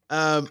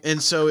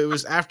 And so it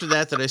was after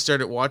that I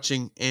started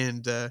watching,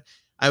 and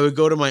I would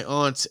go to my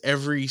aunt's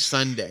every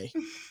Sunday.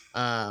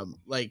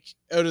 Like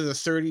out of the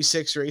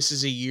 36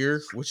 races a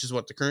year, which is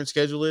what the current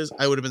schedule is,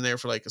 I would have been there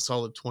for like a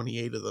solid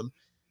 28 of them.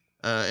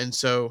 And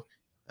so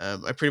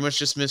I pretty much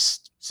just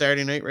missed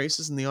Saturday night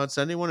races and the odd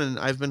Sunday one, and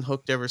I've been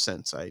hooked ever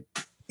since. I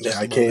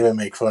can't even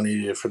make fun of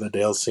you for the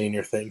Dale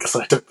Senior thing because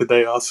I took the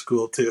day off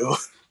school too.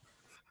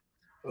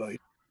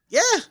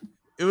 Yeah,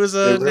 it was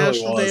a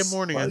national day of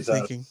mourning, I'm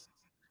thinking.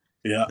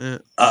 Yeah.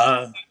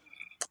 Wow.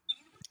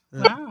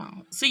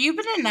 So you've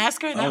been in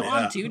NASCAR that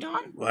long too,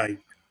 Don? Like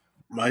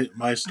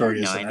my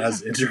story isn't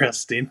as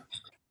interesting.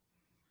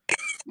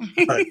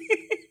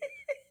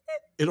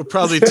 It'll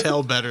probably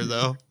tell better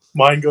though.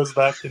 Mine goes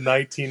back to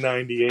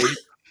 1998.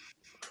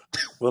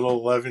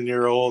 Little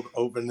 11-year-old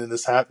opening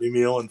his Happy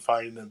Meal and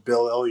finding a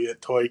Bill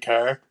Elliott toy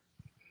car.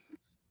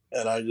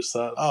 And I just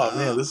thought, oh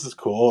man, this is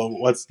cool.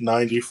 What's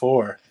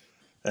 94?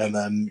 And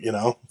then,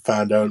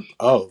 found out,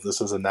 oh, this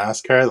is a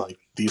NASCAR. Like,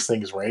 these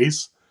things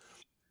race.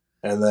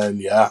 And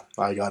then,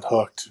 I got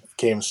hooked.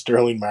 Became a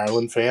Sterling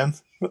Marlin fan.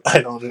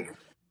 I don't even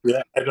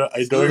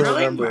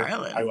remember.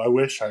 I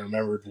wish I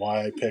remembered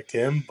why I picked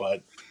him,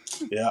 but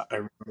I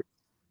remember.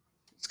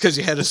 Because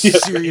you had a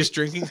serious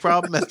drinking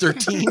problem at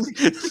 13.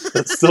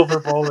 That silver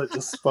bullet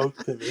just spoke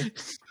to me.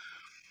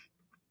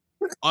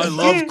 I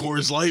love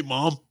Coors Light,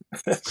 Mom.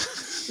 I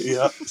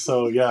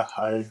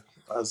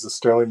was a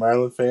Sterling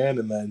Marlin fan,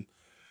 and then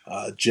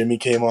Jimmy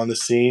came on the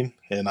scene,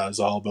 and I was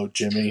all about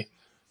Jimmy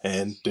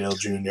and Dale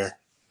Jr.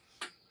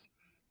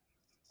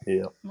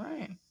 Yeah.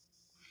 Right.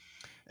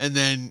 And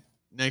then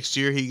Next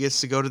year he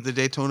gets to go to the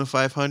Daytona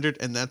 500,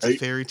 and that's a Right.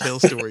 fairy tale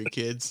story,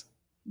 kids.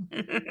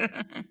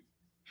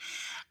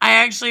 I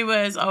actually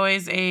was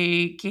always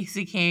a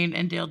Casey Kane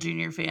and Dale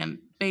Jr. fan,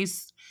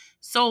 based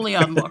solely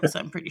on looks,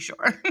 I'm pretty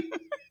sure.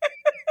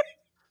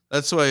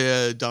 That's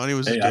why Donnie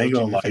was a Hey, I Dale ain't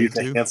gonna Jr. lie, fan he's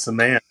a too. handsome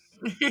man.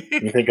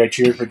 You think I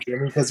cheered for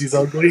Jimmy because he's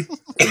ugly?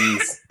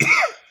 Please.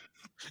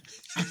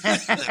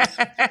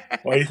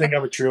 Why do you think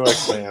I'm a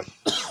Truex fan?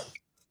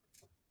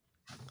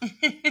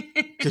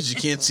 Because you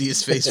can't see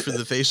his face for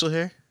the facial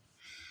hair.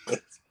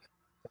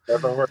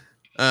 Never worked.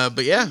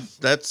 But yeah,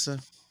 that's a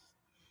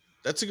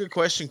good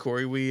question,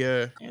 Corey. We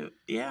yeah.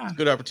 it's a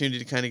good opportunity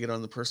to kind of get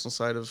on the personal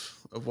side of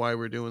why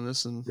we're doing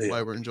this and Yeah.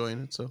 why we're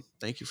enjoying it. So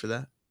thank you for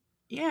that.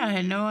 Yeah, I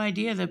had no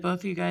idea that both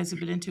of you guys have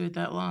been into it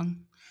that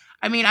long.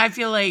 I mean, I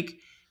feel like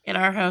at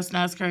our house,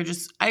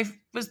 NASCAR I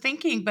was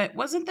thinking, but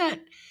remember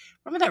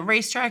that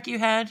racetrack you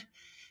had?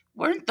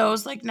 Weren't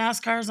those like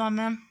NASCARs on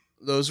them?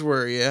 Those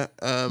were, yeah.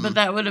 But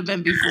that would have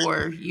been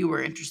before you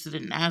were interested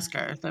in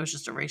NASCAR. That was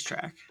just a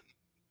racetrack.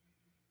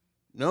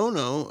 No.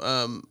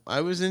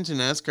 I was into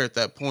NASCAR at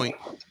that point.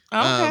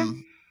 Okay.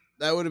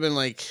 That would have been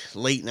like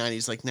late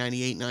 90s, like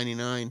 98,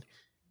 99.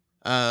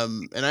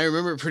 And I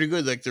remember it pretty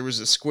good. Like there was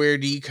a Square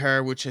D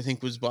car, which I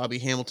think was Bobby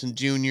Hamilton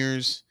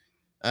Jr.'s.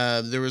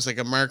 There was like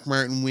a Mark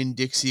Martin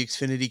Winn-Dixie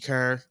Xfinity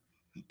car.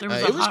 There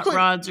was a It was Hot quite,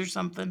 Rods or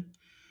something.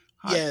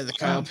 the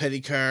Kyle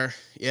Petty car.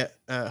 Yeah,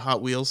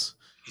 Hot Wheels.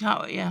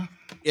 Oh, yeah.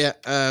 Yeah,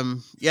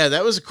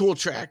 that was a cool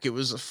track. It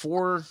was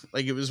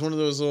it was one of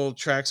those little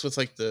tracks with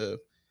like you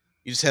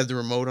just had the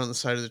remote on the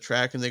side of the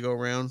track and they go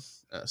around,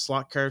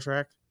 slot car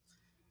track.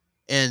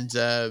 And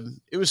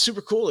it was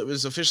super cool. It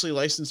was officially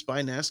licensed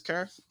by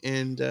NASCAR,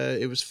 and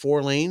it was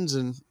 4 lanes,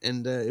 and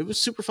it was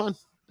super fun.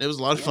 It was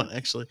a lot of fun,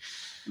 actually.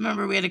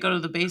 Remember, we had to go to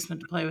the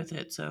basement to play with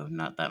it, so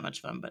not that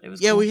much fun, but it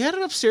was Yeah, cool. we had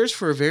it upstairs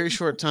for a very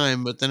short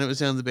time, but then it was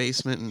down in the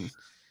basement, and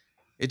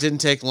it didn't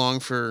take long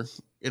for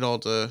it all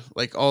to,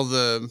 like, all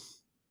the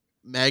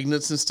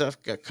magnets and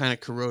stuff got kind of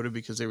corroded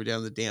because they were down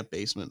in the damp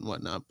basement and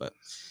whatnot, but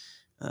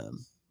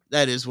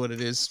that is what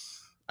it is.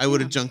 I would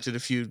have junked it a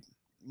few,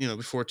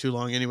 before too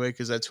long anyway,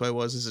 because that's who I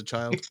was as a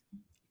child.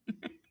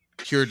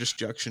 Pure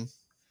destruction.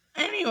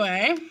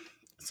 Anyway,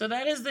 so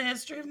that is the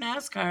history of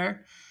NASCAR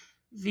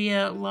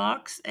via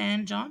Locks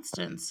and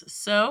Johnstons.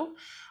 So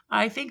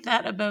I think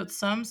that about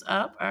sums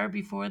up our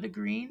before the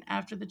green,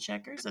 after the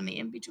checkers, and the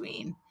in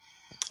between.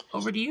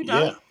 Over to you,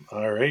 Don. Yeah.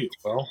 All right.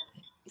 Well,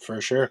 for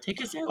sure.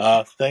 Take us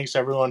out. Thanks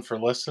everyone for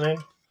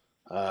listening.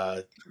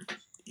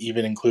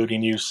 Even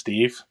including you,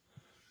 Steve.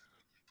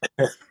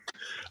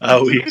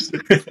 we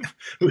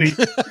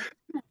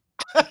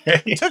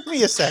It took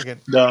me a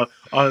second. No,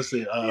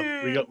 honestly,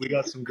 we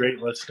got some great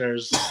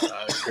listeners,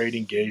 great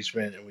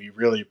engagement, and we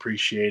really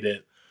appreciate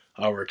it.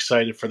 We're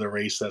excited for the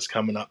race that's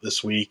coming up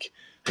this week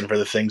and for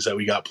the things that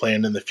we got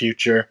planned in the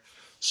future.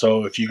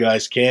 So if you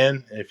guys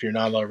can, if you're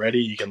not already,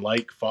 you can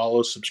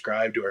follow,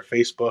 subscribe to our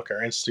Facebook,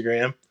 our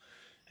Instagram,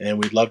 and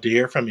we'd love to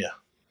hear from you.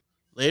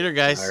 Later,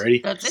 guys.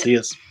 Alrighty, That's it. see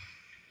us.